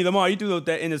 I mean, Lamar, you threw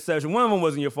that interception. One of them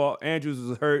wasn't your fault. Andrews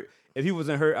was hurt. If he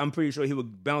wasn't hurt, I'm pretty sure he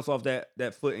would bounce off that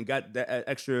foot and got that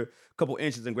extra couple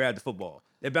inches and grabbed the football.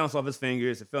 It bounced off his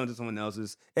fingers. It fell into someone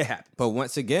else's. It happened. But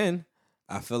once again,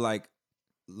 I feel like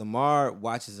Lamar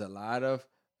watches a lot of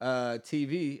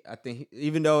TV. I think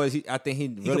even though I think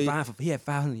he had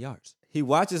 500 yards. He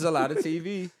watches a lot of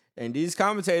TV, and these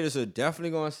commentators are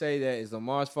definitely going to say that it's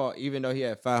Lamar's fault, even though he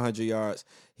had 500 yards.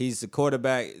 He's the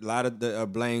quarterback. A lot of the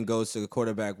blame goes to the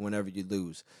quarterback whenever you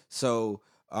lose. So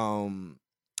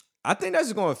I think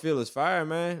that's going to feel his fire,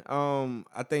 man.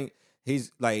 I think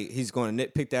he's going to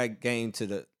nitpick that game to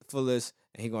the fullest,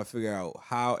 and he's going to figure out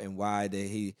how and why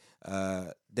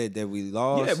that we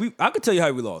lost. Yeah, I could tell you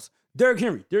how we lost. Derrick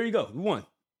Henry, there you go. We won.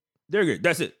 Derrick Henry,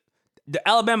 that's it. The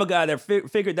Alabama guy that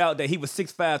figured out that he was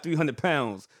 6'5", 300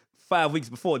 pounds 5 weeks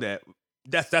before that,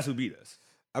 that's who beat us.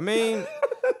 I mean,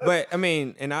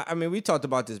 we talked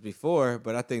about this before,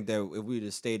 but I think that if we'd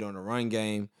have stayed on the run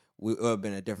game, we would have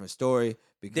been a different story.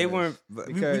 Because they weren't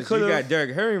because you got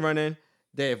Derrick Henry running.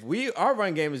 That if our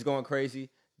run game is going crazy,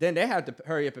 then they have to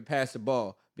hurry up and pass the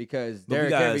ball because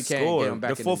Derrick Henry can't get them back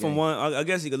in the game. The 4th and 1, I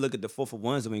guess you could look at the 4th and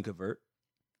 1s that we can convert.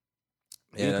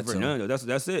 Yeah, that's none.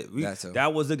 That's it.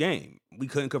 That was the game. We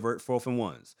couldn't convert 4th and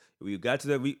 1s. We got to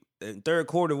that. Third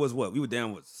quarter was what? We were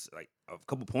down with like a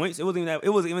couple points. It wasn't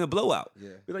even a blowout. Yeah.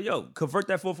 We're like, yo, convert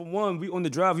that 4th and 1. We on the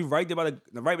drive. We right there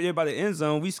by the end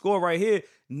zone. We score right here.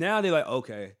 Now they're like,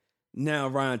 okay, now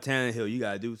Ryan Tannehill, you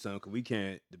gotta do something because we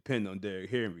can't depend on Derrick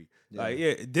Henry.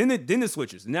 Yeah. Then it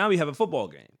switches. Now we have a football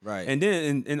game. Right. And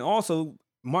then and also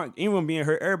Mark Ingram being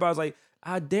hurt. Everybody's like,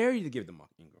 I dare you to give them Mark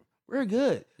Ingram. We're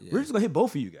good. Yeah. We're just gonna hit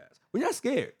both of you guys. We're not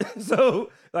scared. So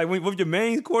like with your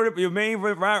main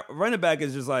running back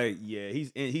is just like, yeah,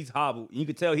 he's hobbled. You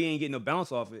can tell he ain't getting no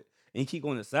bounce off it, and he keep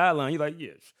going to the sideline. You're like,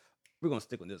 yeah, we're gonna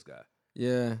stick on this guy.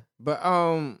 Yeah, but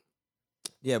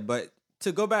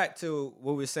to go back to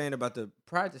what we were saying about the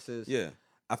practices,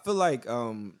 I feel like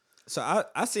so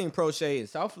I seen Prochet in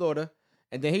South Florida,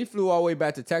 and then he flew all the way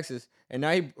back to Texas, and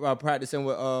now he practicing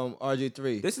with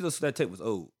RG3. That tape was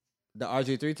old. The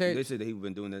RG3 tape? They said that he's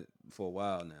been doing that for a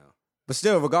while now. But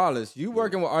still, regardless, you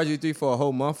working with RG3 for a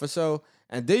whole month or so,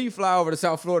 and then you fly over to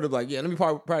South Florida, like, yeah, let me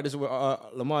practice with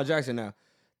Lamar Jackson now.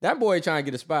 That boy trying to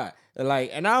get a spot. And I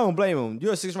don't blame him.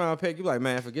 You're a 6th-round pick. You're like,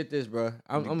 man, forget this, bro.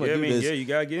 I'm going to do this. Yeah, you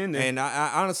got to get in there. And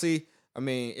I honestly,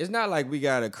 it's not like we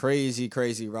got a crazy,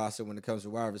 crazy roster when it comes to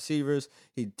wide receivers.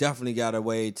 He definitely got a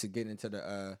way to get into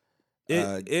the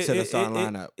starting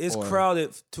lineup. It's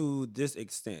crowded to this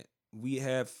extent. We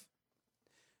have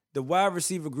the wide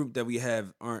receiver group that we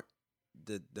have aren't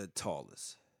the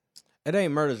tallest. It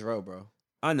ain't Murder's Row, bro.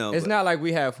 I know. It's not like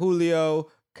we have Julio,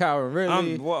 Calvin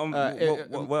Ridley.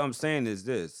 What I'm saying is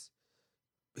this.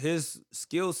 His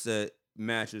skill set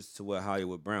matches to what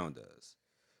Hollywood Brown does.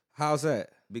 How's that?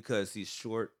 Because he's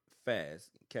short, fast,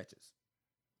 and catches.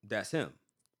 That's him.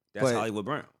 That's Hollywood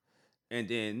Brown. And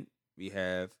then we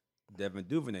have Devin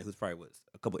Duvernay, who's probably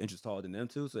a couple inches taller than them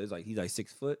too. So it's like he's like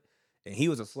 6 foot. And he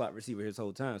was a slot receiver his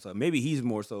whole time. So maybe he's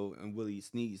more so in Willie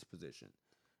Snead's position.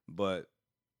 But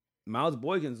Miles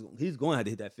Boykins, he's going to have to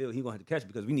hit that field. He's going to have to catch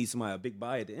because we need somebody, a big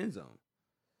body at the end zone.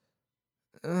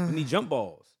 We need jump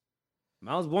balls.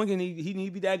 Miles Boykins, he need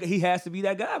to be that guy. He has to be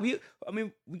that guy. We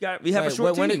have a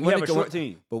short team. We have a short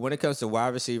team. But when it comes to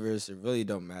wide receivers, it really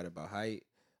don't matter about height.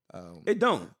 It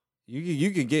don't. You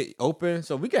can get open.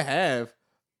 So we could have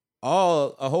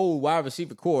a whole wide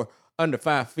receiver core under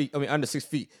 5 feet. Under 6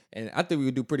 feet, and I think we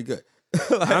would do pretty good.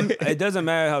 It doesn't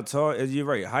matter how tall. You're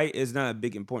right. Height is not a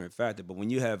big important factor, but when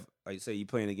you have, like, say, you're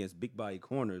playing against big body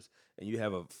corners, and you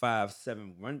have a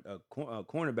 5'7"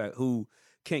 cornerback who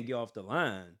can't get off the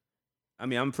line.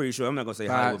 I'm pretty sure. I'm not gonna say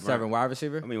Hollywood Brown. 5'7" wide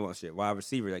receiver. Wide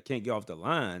receiver that can't get off the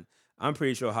line. I'm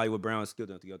pretty sure Hollywood Brown is skilled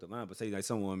enough to get off the line. But say like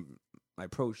someone like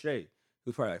Prochet,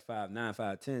 who's probably like 5'9",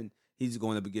 5'10", he's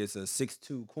going up against a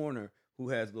 6'2" corner who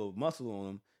has a little muscle on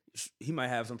him. He might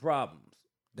have some problems.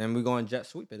 Then we're going jet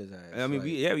sweep at his ass.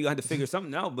 We gonna have to figure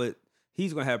something out, but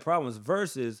he's gonna have problems.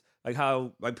 Versus like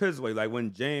how Pittsburgh, like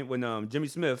when Jimmy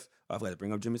Smith, I forgot to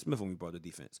bring up Jimmy Smith when we brought the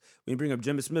defense. When you bring up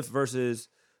Jimmy Smith versus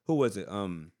who was it?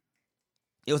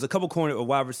 It was a couple corner of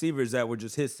wide receivers that were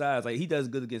just his size. Like he does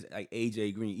good against like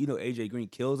AJ Green. You know, AJ Green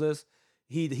kills us.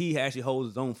 He actually holds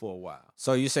his own for a while.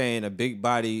 So you're saying a big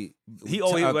body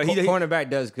cornerback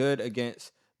does good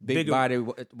against big body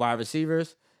wide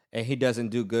receivers, and he doesn't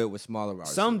do good with smaller wide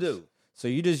receivers. Some do. So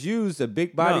you just used a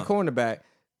big body cornerback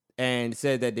and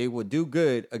said that they would do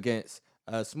good against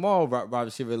a small wide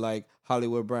receiver like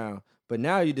Hollywood Brown. But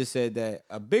now you just said that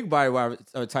a big body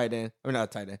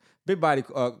big body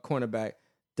cornerback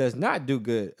does not do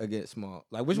good against small.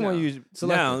 Like which one you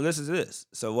select? Now listen to this.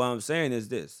 So what I'm saying is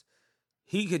this: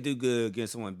 he could do good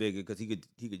against someone bigger because he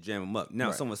could jam him up.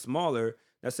 Now someone smaller.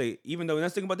 Let's say, even though,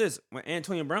 let's think about this. When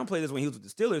Antonio Brown played this when he was with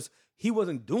the Steelers, he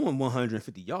wasn't doing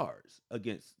 150 yards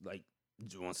against, like,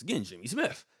 once again, Jimmy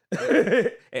Smith.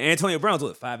 and Antonio Brown's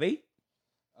what, 5'8"?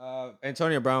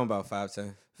 Antonio Brown about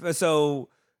 5'10". So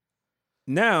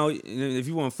now, if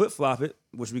you want to flip flop it,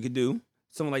 which we could do,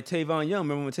 someone like Tavon Young.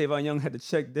 Remember when Tavon Young had to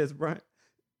check Dez Bryant?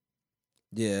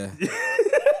 Yeah.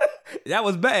 That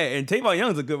was bad. And Tavon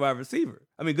Young's a good wide receiver.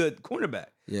 I mean, good cornerback.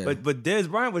 Yeah. But Dez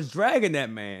Bryant was dragging that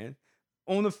man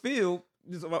on the field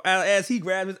as he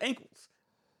grabbed his ankles.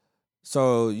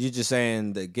 So you're just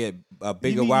saying to get a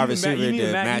bigger wide receiver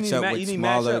to match up with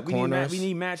smaller corners? We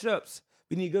need matchups.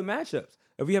 We need good matchups.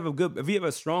 If we have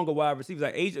a stronger wide receiver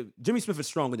like Jimmy Smith is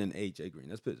stronger than AJ Green.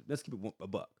 Let's keep it a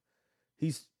buck.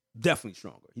 He's definitely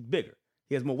stronger. He's bigger.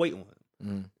 He has more weight on him.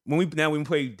 When we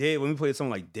play someone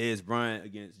like Dez Bryant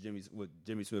against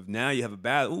Jimmy Smith, now you have a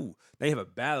battle. Ooh, now you have a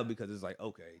battle because it's like,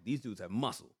 okay, these dudes have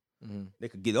muscle. They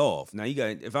could get off. Now you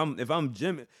got if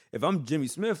I'm Jimmy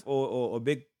Smith or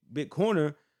big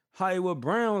corner, Hollywood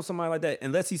Brown, somebody like that,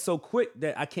 unless he's so quick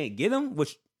that I can't get him,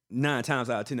 which 9 times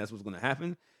out of 10 that's what's gonna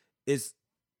happen, is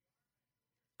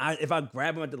if I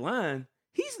grab him at the line,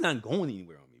 he's not going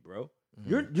anywhere on me, bro.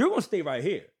 You're gonna stay right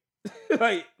here.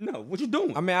 Like, no, what you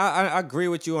doing? I mean, I agree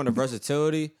with you on the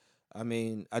versatility. I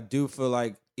mean, I do feel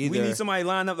like either we need somebody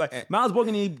lined up. Like Miles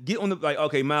Boykin need to get on the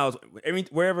okay, Miles,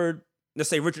 wherever, let's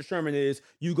say Richard Sherman is,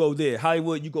 you go there.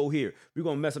 Hollywood, you go here. We're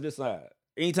gonna mess up this side.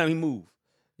 Anytime he move.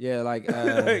 Yeah, like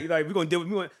like we're gonna deal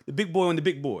with the big boy on the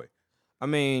big boy. I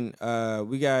mean,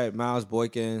 we got Miles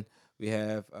Boykin. We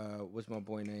have what's my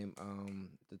boy name?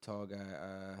 The tall guy.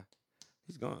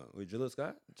 He's gone. With Jalil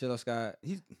Scott? Jalil Scott.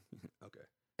 He's okay.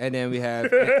 And then we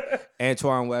have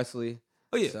Antoine Wesley.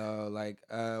 Oh yeah. So like,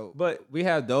 but we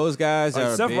have those guys.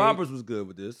 That are Seth big. Roberts was good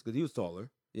with this because he was taller.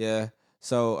 Yeah.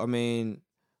 So I mean,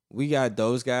 we got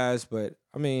those guys, but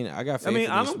I mean, I got. Faith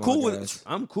in I'm these cool small guys. with.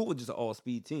 I'm cool with just an all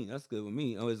speed team. That's good with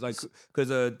me. It's like because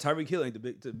Tyreek Hill ain't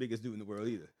the biggest dude in the world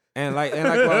either. And like what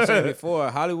I was saying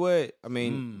before, Hollywood. I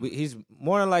mean, he's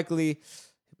more than likely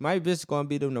might just gonna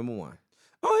be the number one.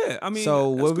 Oh yeah, I mean. So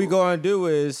what we cool. gonna do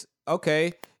is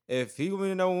okay. If he gonna be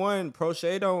the number one,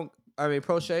 Prochet or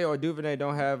Duvernay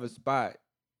don't have a spot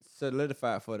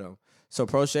solidified for them. So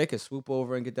Prochet can swoop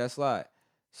over and get that slot.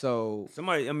 So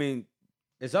somebody, I mean,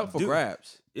 it's up for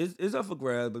grabs. It's up for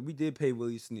grabs, but we did pay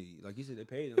Willie Snead. Like you said, they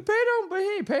paid him. They paid him, but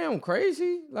he ain't pay him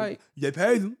crazy. Like they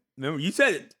paid him. Remember, you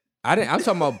said it. I didn't. I'm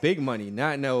talking about big money,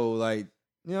 not no like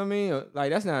you know what I mean. Like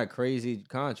that's not a crazy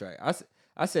contract.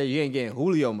 I said you ain't getting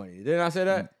Julio money. Didn't I say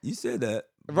that? You said that.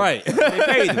 Right. They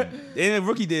paid him. They ain't a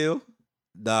rookie deal.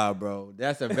 Nah, bro.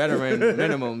 That's a veteran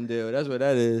minimum deal. That's what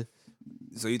that is.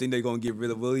 So you think they're gonna get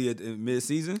rid of Willie in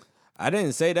mid-season? I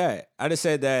didn't say that. I just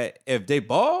said that if they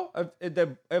ball,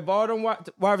 if all them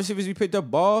wide receivers we picked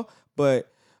up ball, but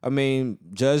I mean,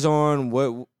 judge on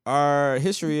what our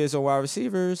history is on wide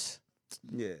receivers.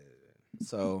 Yeah.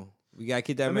 So we gotta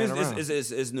keep that man around.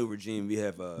 It's new regime. We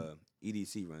have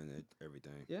EDC running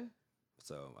everything. Yeah.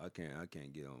 So I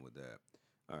can't get on with that.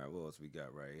 All right, what else we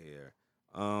got right here?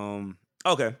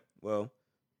 Okay, well,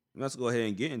 let's go ahead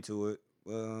and get into it.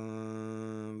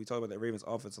 We talked about that Ravens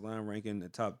offensive line ranking the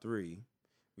top 3.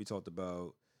 We talked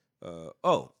about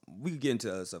we could get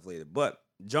into other stuff later. But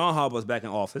John Harbaugh's back in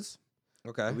office.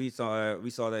 Okay. We saw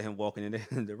that him walking in there.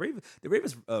 The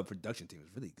Ravens production team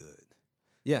is really good.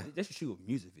 Yeah. They should shoot a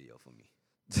music video for me.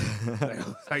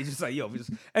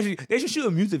 Actually, they should shoot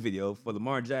a music video for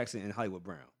Lamar Jackson and Hollywood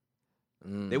Brown.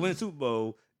 They win the Super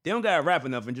Bowl. They don't gotta rap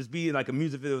enough and just be like a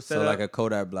music video set so up. like a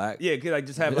Kodak Black. Yeah, could like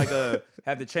just have like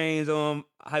have the chains on.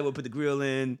 Hollywood put the grill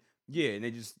in. Yeah, and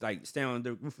they just like stand on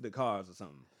the roof of the cars or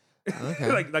something.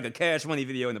 Okay. like a Cash Money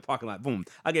video in the parking lot. Boom!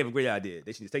 I gave a great idea.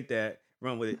 They should just take that,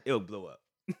 run with it. It'll blow up.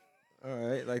 All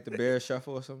right, like the Bear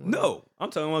Shuffle or something. No, I'm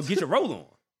telling you, get your roll on.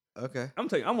 Okay. I'm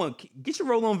telling you, I want to get your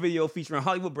roll on video featuring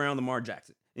Hollywood Brown, Lamar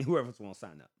Jackson, and whoever else wants to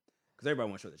sign up because everybody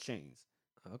wants to show the chains.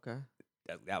 Okay.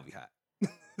 That'll be hot.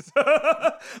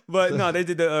 But no, they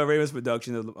did the Ravens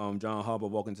production of John Harbaugh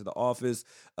walking to the office.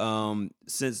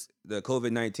 Since the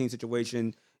COVID-19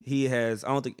 situation, I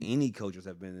don't think any coaches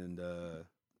have been in the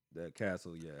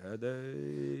castle yet. Have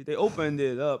they? They opened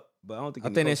it up, but I don't think. I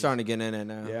think they're starting to get in there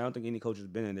now. Yeah, I don't think any coaches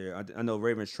have been in there. I know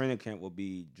Ravens training camp will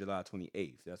be July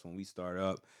 28th. That's when we start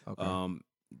up. Okay.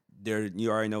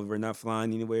 You already know we're not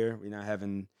flying anywhere. We're not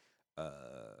having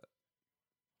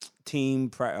team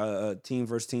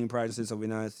versus team practices, so we're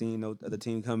not seeing no other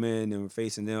team come in and we're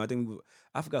facing them.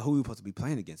 I forgot who we were supposed to be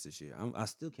playing against this year. I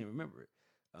still can't remember it.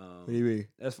 What do you mean?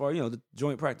 As far the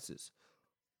joint practices.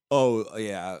 Oh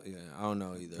yeah, I don't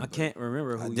know either. I can't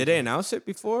remember who. Did they announce it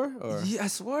before? Or? Yeah, I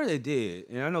swear they did.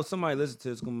 And I know somebody listened to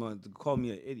this going to call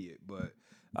me an idiot, but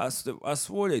I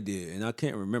swore they did, and I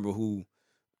can't remember who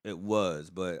It was,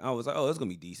 but I was like, oh, that's gonna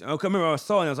be decent. I remember I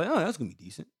saw it and I was like, oh, that's gonna be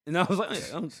decent. And I was like,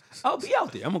 yeah, I'll be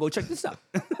out there. I'm gonna go check this out.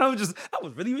 I was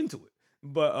really into it.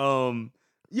 But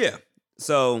yeah.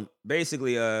 So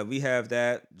basically, we have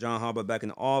that John Harbaugh back in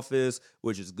the office,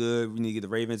 which is good. We need to get the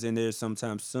Ravens in there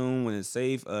sometime soon when it's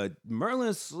safe.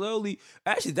 Merlin slowly,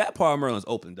 actually, that part of Merlin's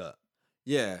opened up.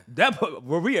 Yeah. That part,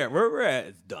 where we're at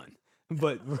is done.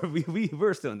 But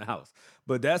we're still in the house.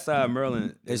 But that side of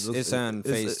Merlin, It's on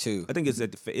phase 2. I think it's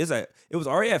at it was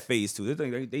already at phase 2.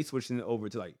 They switching it over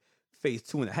to like phase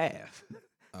 2.5.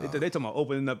 They talking about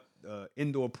opening up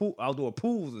outdoor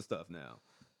pools and stuff now.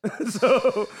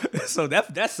 so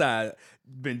that side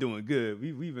been doing good.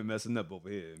 We've been messing up over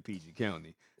here in PG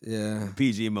County. Yeah.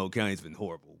 PG&M County's been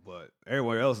horrible, but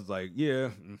everywhere else is like, yeah,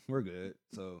 we're good.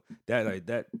 So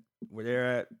that where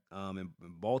they're at in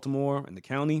Baltimore and the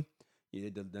county, yeah,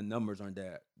 the numbers aren't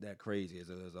that crazy as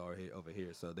over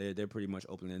here. So they're pretty much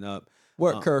opening up.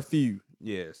 Work curfew.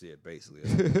 Yes, yeah, basically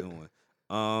that's what they're doing.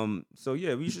 So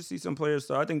yeah, we should see some players.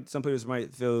 So I think some players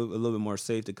might feel a little bit more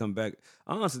safe to come back.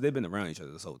 Honestly, they've been around each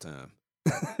other this whole time.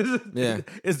 Yeah,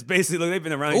 it's basically they've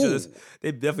been around each other.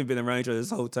 They've definitely been around each other this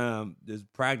whole time, just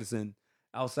practicing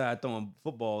outside, throwing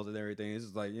footballs and everything. It's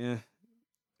just like, yeah.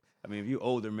 I mean, if you're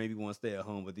older, maybe you want to stay at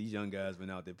home, but these young guys been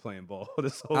out there playing ball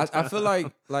this whole time. I feel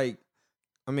like,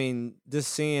 I mean,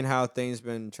 just seeing how things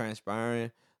been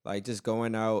transpiring, like just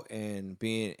going out and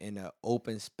being in an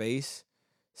open space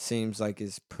seems like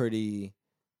it's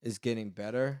getting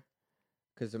better.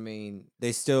 Because, I mean,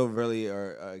 they still really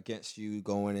are against you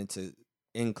going into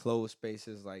enclosed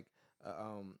spaces like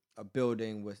a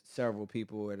building with several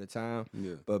people at a time.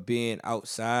 Yeah. But being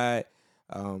outside,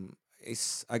 I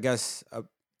guess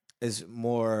it's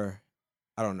more,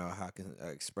 I don't know how I can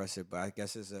express it, but I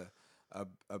guess it's a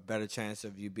better chance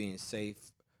of you being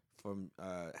safe from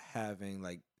having,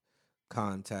 like,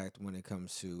 contact when it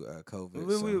comes to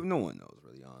COVID. No one knows,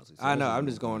 really, honestly. So I know. I'm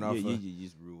just going off.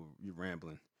 You're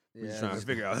rambling. We're just Yeah, trying to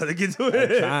figure out how to get to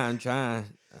it. I'm trying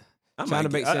to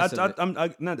make sense of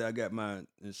it. Not that I got my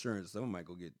insurance, so I might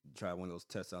go try one of those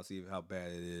tests out, see how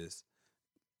bad it is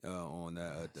on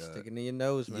that. Sticking in your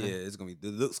nose, man. Yeah, it's gonna be.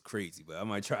 It looks crazy, but I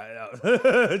might try it out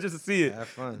just to see it. Have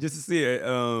fun. Just to see it.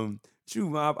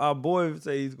 Shoot, our boy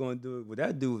say he's gonna do it. Well,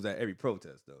 that dude was at every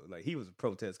protest though. Like he was a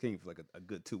protest king for like a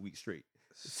good 2 weeks straight.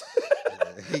 So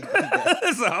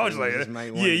I was like,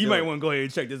 you might want to go ahead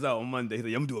and check this out on Monday. He's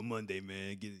like, I'm doing Monday,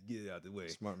 man. Get it out the way.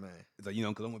 Smart man. It's like,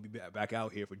 because I'm gonna be back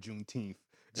out here for Juneteenth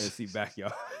and see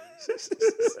backyard.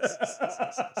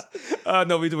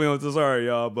 No, we doing. So sorry,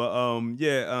 y'all, but all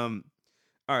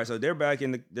right. So they're back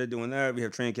they're doing that. We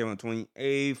have training camp on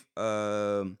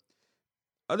 28th.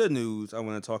 Other news I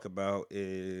want to talk about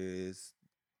is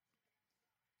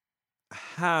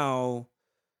how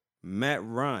Matt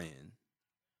Ryan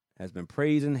has been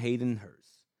praising Hayden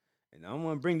Hurst. And I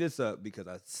want to bring this up because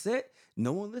I said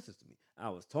no one listens to me. I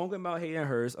was talking about Hayden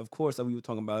Hurst. Of course, we were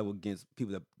talking about it against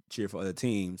people that cheer for other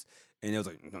teams. And it was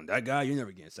like, that guy, you're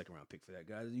never getting a second round pick for that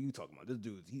guy. You talking about this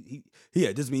dude? He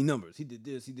had this many numbers. He did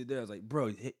this. He did that. I was like,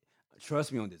 bro,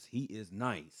 trust me on this. He is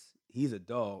nice. He's a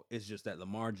dog. It's just that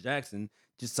Lamar Jackson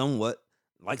just somewhat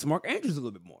likes Mark Andrews a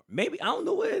little bit more. Maybe I don't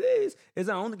know what it is. I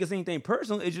don't think it's anything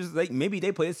personal. It's just like maybe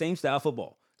they play the same style of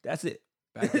football. That's it.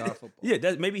 Backyard football. Yeah,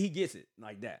 maybe he gets it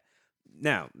like that.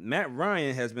 Now, Matt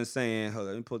Ryan has been saying, hold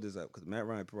on, let me pull this up because Matt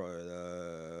Ryan,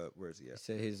 where is he at? He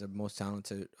said he's the most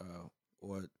talented,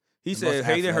 he said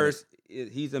Hayden Hurst,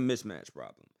 he's a mismatch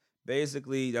problem.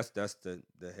 Basically, that's the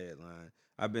headline.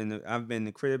 I've been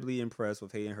incredibly impressed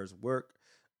with Hayden Hurst's work.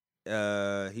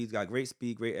 He's got great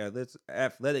speed, great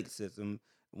athleticism,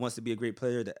 wants to be a great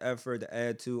player, the effort, the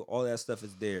attitude, all that stuff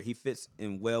is there. He fits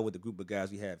in well with the group of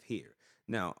guys we have here.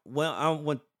 Now, I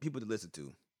want people to listen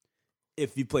to,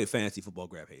 if you play fantasy football,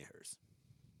 grab Hayden Hurst.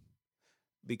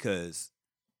 Because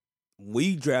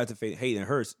we drafted Hayden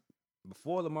Hurst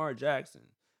before Lamar Jackson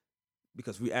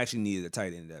because we actually needed a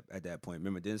tight end at that point.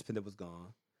 Remember, Dennis Pinder was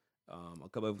gone. A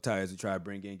couple of tight ends we tried to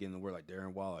bring in, getting the word like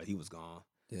Darren Waller, he was gone.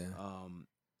 Yeah.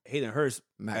 Hayden Hurst.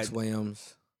 Max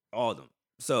Williams. All of them.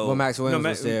 So, well, Max Williams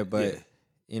was there, but,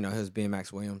 he was being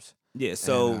Max Williams. Yeah,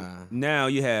 so now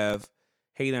you have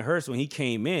Hayden Hurst when he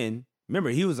came in. Remember,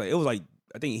 it was like,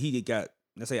 I think he got,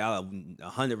 let's say, out of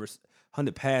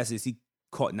 100 passes, he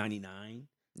caught 99.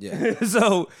 Yeah.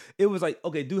 So it was like,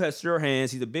 okay, dude has sure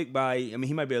hands. He's a big body. I mean,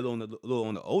 he might be a little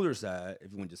on the older side,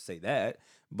 if you want to just say that.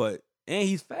 And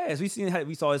he's fast.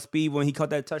 We saw his speed when he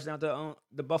caught that touchdown to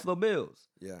the Buffalo Bills.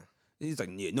 Yeah. He's like,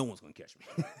 yeah, no one's gonna catch me.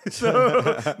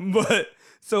 So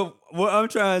what I'm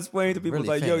trying to explain to people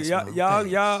really is like, yo,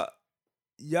 y'all,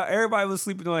 everybody was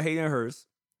sleeping on Hayden Hurst,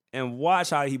 and watch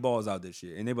how he balls out this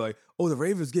year. And they be like, "Oh, the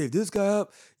Ravens gave this guy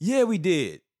up." Yeah, we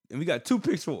did, and we got 2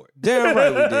 picks for it. Damn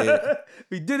right we did.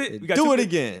 We did it. We got Do 2 it picks.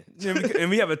 again. And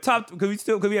we have a top because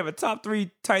we have a top 3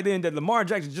 tight end that Lamar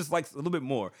Jackson just likes a little bit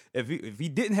more. If he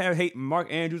didn't have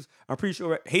Mark Andrews, I'm pretty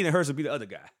sure Hayden Hurst would be the other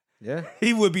guy. Yeah.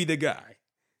 He would be the guy.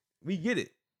 We get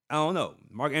it. I don't know.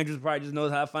 Mark Andrews probably just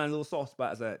knows how to find little soft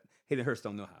spots that Hayden Hurst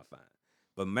don't know how to find.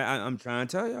 But man, I'm trying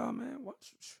to tell y'all, man.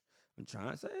 I'm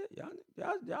trying to say it. Y'all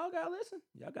gotta listen.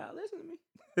 Y'all gotta listen to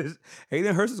me.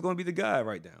 Hayden Hurst is gonna be the guy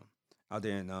right now out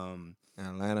there in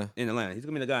Atlanta. In Atlanta, he's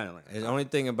gonna be the guy in Atlanta. The only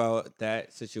thing about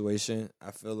that situation,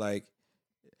 I feel like,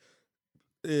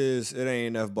 is it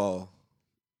ain't enough ball.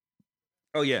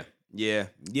 Oh yeah.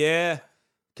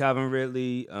 Calvin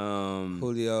Ridley,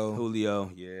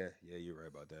 Julio. Yeah, you're right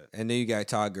about that. And then you got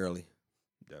Todd Gurley.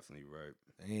 Definitely right.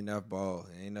 Ain't enough ball.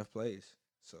 Ain't enough plays.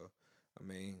 So, I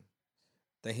mean,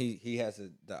 I think he has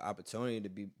the opportunity to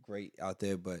be great out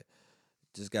there, but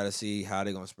just got to see how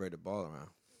they're going to spread the ball around.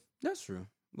 That's true.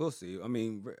 We'll see. I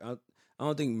mean, I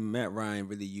don't think Matt Ryan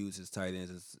really used his tight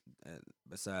ends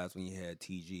besides when he had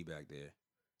TG back there.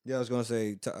 Yeah, I was going to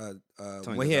say,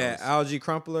 when he had Algie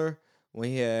Crumpler, when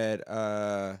he had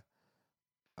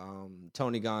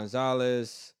Tony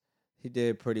Gonzalez, he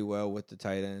did pretty well with the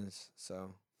tight ends.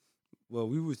 So, well,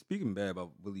 we were speaking bad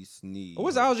about Willie Snead.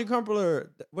 Was Algie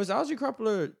Crumpler? Was Algie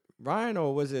Crumpler Ryan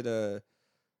or was it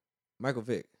Michael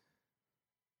Vick?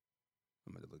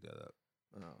 I'm gonna look that up.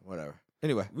 Whatever.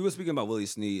 Anyway, we were speaking about Willie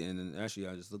Snead, and then actually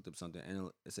I just looked up something.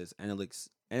 It says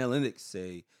analytics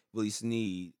say Willie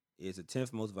Snead is the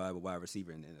 10th most valuable wide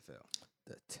receiver in the NFL.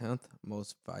 The 10th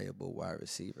most valuable wide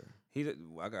receiver. I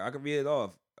can read it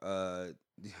off.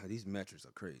 These metrics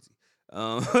are crazy.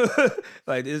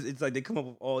 Like it's like they come up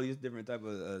with all these different type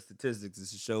of statistics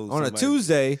to show. On a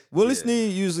Tuesday, Willie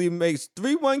Snead usually makes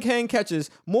 3 1-can catches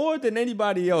more than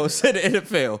anybody else in the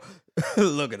NFL.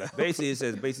 Look at that. Basically, it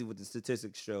says what the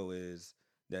statistics show is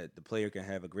that the player can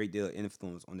have a great deal of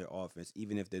influence on their offense,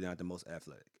 even if they're not the most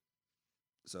athletic.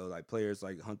 So, like players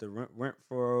like Hunter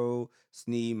Renfrow,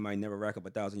 Snead might never rack up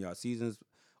 1,000-yard seasons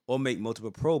or make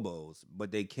multiple Pro Bowls,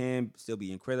 but they can still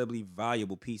be incredibly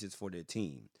valuable pieces for their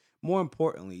team. More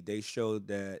importantly, they showed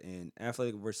that an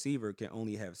athletic receiver can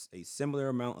only have a similar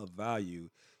amount of value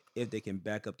if they can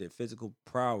back up their physical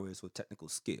prowess with technical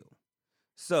skill.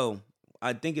 So,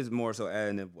 I think it's more so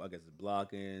adding, I guess,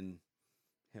 blocking.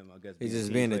 Him, I guess he's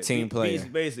just being a team player. He's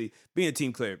basically being a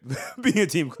team player, being a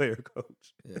team player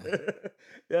coach.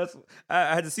 Yeah.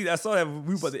 I had to see that. I saw that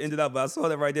we were about to end it out, but I saw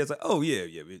that right there. It's like, oh yeah,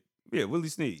 Willie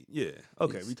Snead. Yeah,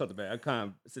 okay, we talked about it. I kind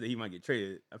of said that he might get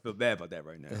traded. I feel bad about that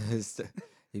right now.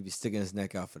 He be sticking his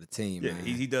neck out for the team. Yeah, man.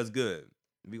 he does good.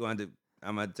 I'm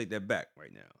gonna take that back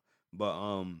right now.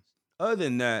 But other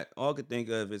than that, all I could think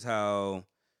of is how.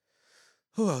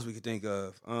 Who else we could think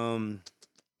of?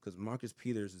 Because Marcus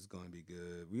Peters is going to be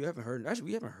good. We haven't heard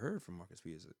from Marcus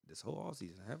Peters this whole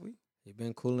offseason, have we? He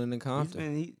been cooling in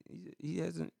Compton. He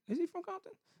hasn't. Is he from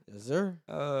Compton? Yes, sir.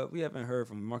 We haven't heard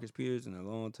from Marcus Peters in a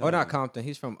long time. Oh, not Compton.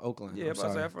 He's from Oakland. Yeah, he's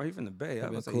from the Bay.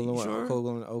 He's been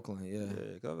cooling in Oakland. Yeah.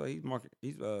 Yeah, he's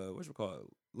what you call it,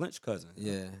 Lynch cousin.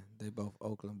 Yeah, they both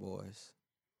Oakland boys.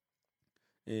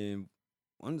 And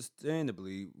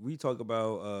understandably, we talk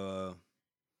about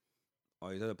all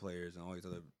these other players and all these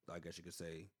other, I guess you could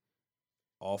say,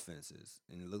 offenses.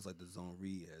 And it looks like the zone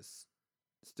read has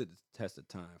stood the test of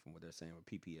time from what they're saying with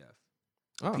PFF.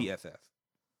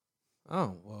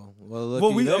 Oh, well,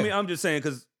 I'm just saying,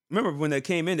 because remember when they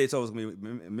came in, they told us it was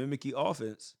going to be mimicky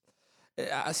offense.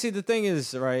 I see. The thing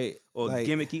is, right? Or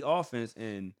gimmicky offense.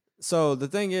 And so the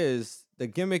thing is, the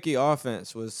gimmicky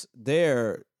offense was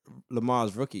there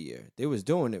Lamar's rookie year. They was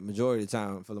doing it majority of the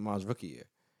time for Lamar's rookie year.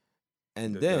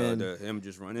 And then him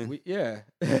just running.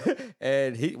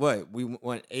 And we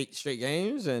went 8 straight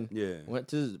games and went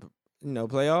to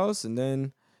playoffs, and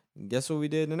then guess what we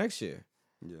did the next year?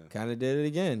 Yeah, kind of did it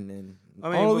again, and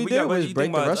all we did was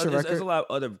break the rushing record. There's a lot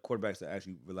of other quarterbacks that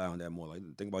actually rely on that more. Like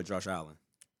think about Josh Allen.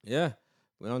 Yeah,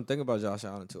 we don't think about Josh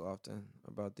Allen too often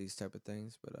about these type of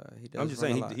things, but he does. I'm just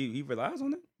saying he relies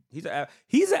on it.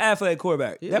 He's an athletic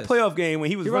quarterback. Yes. That playoff game when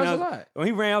he was running, runs a lot. When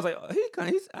he ran, I was like,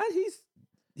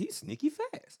 he's sneaky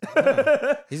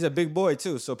fast. He's a big boy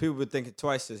too, so people would think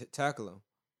twice to tackle him.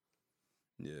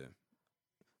 Yeah.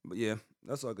 But yeah,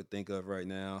 that's all I could think of right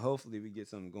now. Hopefully we get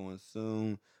something going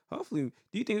soon. Hopefully,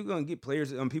 do you think we're gonna get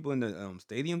players, people in the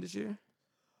stadium this year?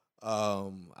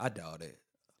 I doubt it.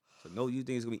 So no, you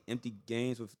think it's gonna be empty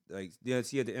games with like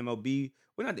see at the MLB?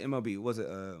 Well, not the MLB. Was it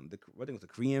I think it was the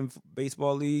Korean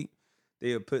baseball league?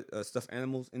 They would put stuffed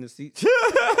animals in the seats.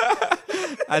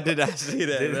 I did not see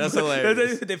that. That's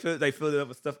hilarious. They filled it up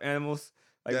with stuffed animals.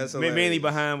 Like That's mainly hilarious.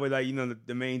 behind where like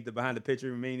the behind the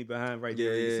picture, mainly behind right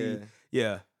there. You see,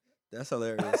 yeah. That's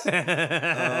hilarious.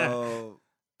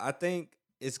 I think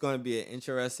it's going to be an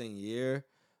interesting year.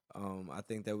 I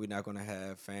think that we're not going to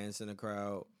have fans in the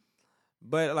crowd.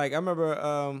 But, like, I remember,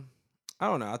 I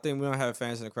don't know. I think we don't have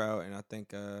fans in the crowd, and I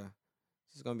think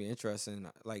it's going to be interesting.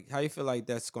 Like, how you feel like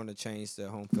that's going to change the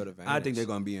home field advantage? I think they're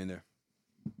going to be in there.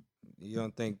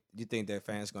 You think that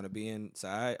fans going to be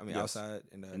inside? I mean, Yes. outside?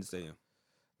 In In the stadium.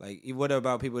 Like, what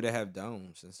about people that have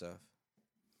domes and stuff?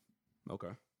 Okay.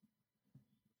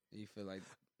 Do you feel like...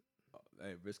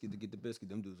 Hey, risky to get the biscuit.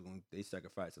 Them dudes they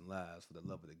sacrificing lives for the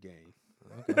love of the game.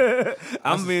 Okay.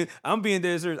 I'm being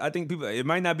dead serious. I think people. It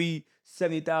might not be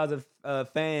 70,000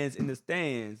 fans in the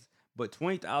stands, but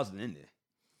 20,000 in there.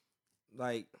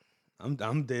 Like, I'm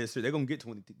dead serious. They're gonna get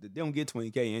 20. They don't get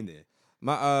 20K in there.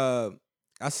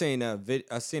 I seen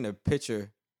a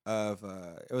picture of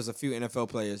it was a few NFL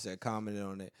players that commented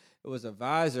on it. It was a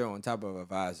visor on top of a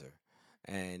visor,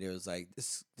 and it was like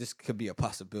this could be a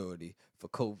possibility for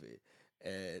COVID.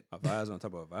 And A visor on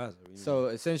top of a visor. What do you so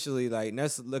essentially, like,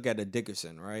 let's look at the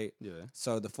Dickerson, right? mean? Yeah.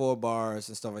 So the 4 bars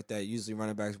and stuff like that, usually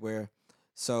running backs wear.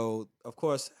 So of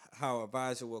course, how a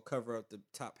visor will cover up the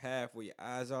top half where your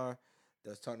eyes are.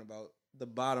 That's talking about the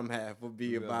bottom half will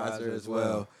be a visor as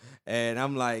well. And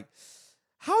I'm like,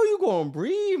 how you gonna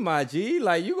breathe, my G?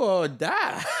 Like, you gonna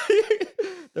die.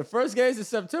 The first game's in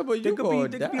September. There could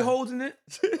be holes in it.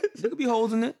 There could be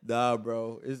holes in it. Nah,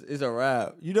 bro, it's a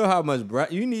wrap. You know how much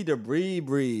breath you need to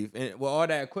breathe, and with all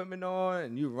that equipment on,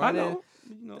 and you running. I know.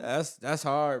 You know. That's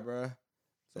hard, bro.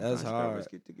 That's Sometimes you gotta hard.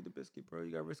 risk it to get the biscuit, bro.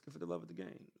 You gotta risk it for the love of the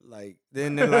game. Like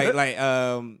then like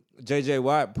JJ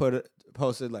Watt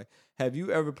posted like, have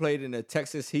you ever played in a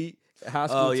Texas Heat? High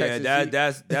school Oh yeah, Texas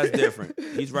Heat? that's different.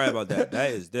 He's right about that.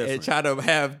 That is different. And try to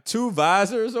have 2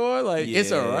 visors on, like,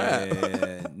 it's a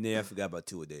wrap. Yeah, I forgot about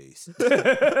 2 days.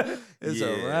 It's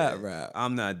a wrap.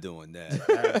 I'm not doing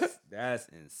that. That's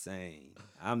insane.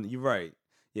 You're right.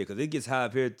 Yeah, because it gets hot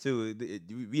up here too.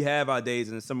 We have our days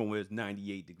in the summer where it's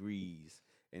 98 degrees,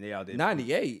 and they out there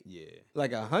 98, Yeah,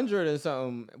 like 100 or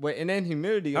something. Wait, and then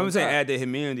humidity. I'm on saying top. add the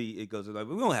humidity. It goes like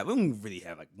we don't really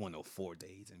have like 104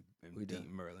 days in We do.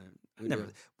 Maryland. We Never.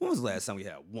 do. When was the last time we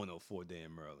had a 104 day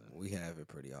in Maryland? We have it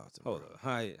pretty often. Hold bro.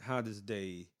 up. How this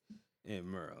day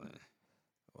in Maryland?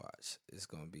 Watch, it's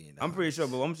gonna be in. The I'm pretty sure,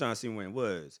 hundreds. but I'm trying to see when it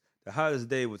was. The hottest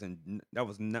day was 109,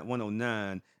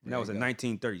 and There that was you in go.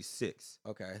 1936.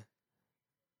 Okay.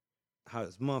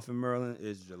 Hottest month in Maryland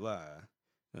is July.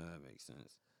 That makes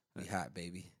sense. We hot,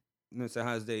 baby. Let's say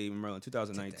hottest day in Maryland,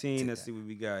 2019. take Let's that. see what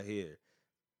we got here.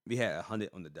 We had 100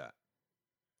 on the dot.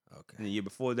 And Okay. the year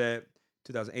before that,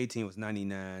 2018 was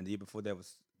 99. The year before that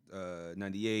was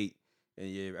 98. And the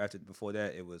year before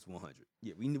that, it was 100.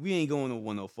 Yeah, we ain't going to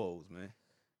 104s, man.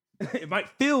 It might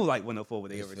feel like 104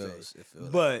 what they ever say, It feels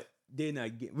like- but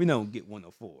we don't get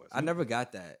 104s. I never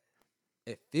got that.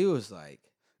 It feels like.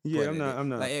 Yeah, but I'm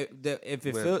not. Like if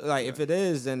it Well, feels like yeah. if it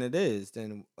is, then it is.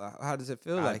 Then how does it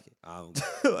feel like it?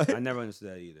 I never understood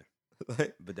that either.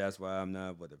 Like, But that's why I'm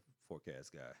not a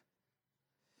forecast guy.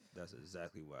 That's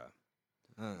exactly why.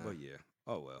 But yeah.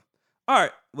 Oh well. All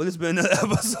right. Well, it's been another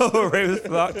episode of Ravens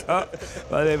Flock Talk.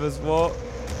 My name is Walt.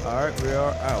 All right, we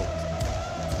are out.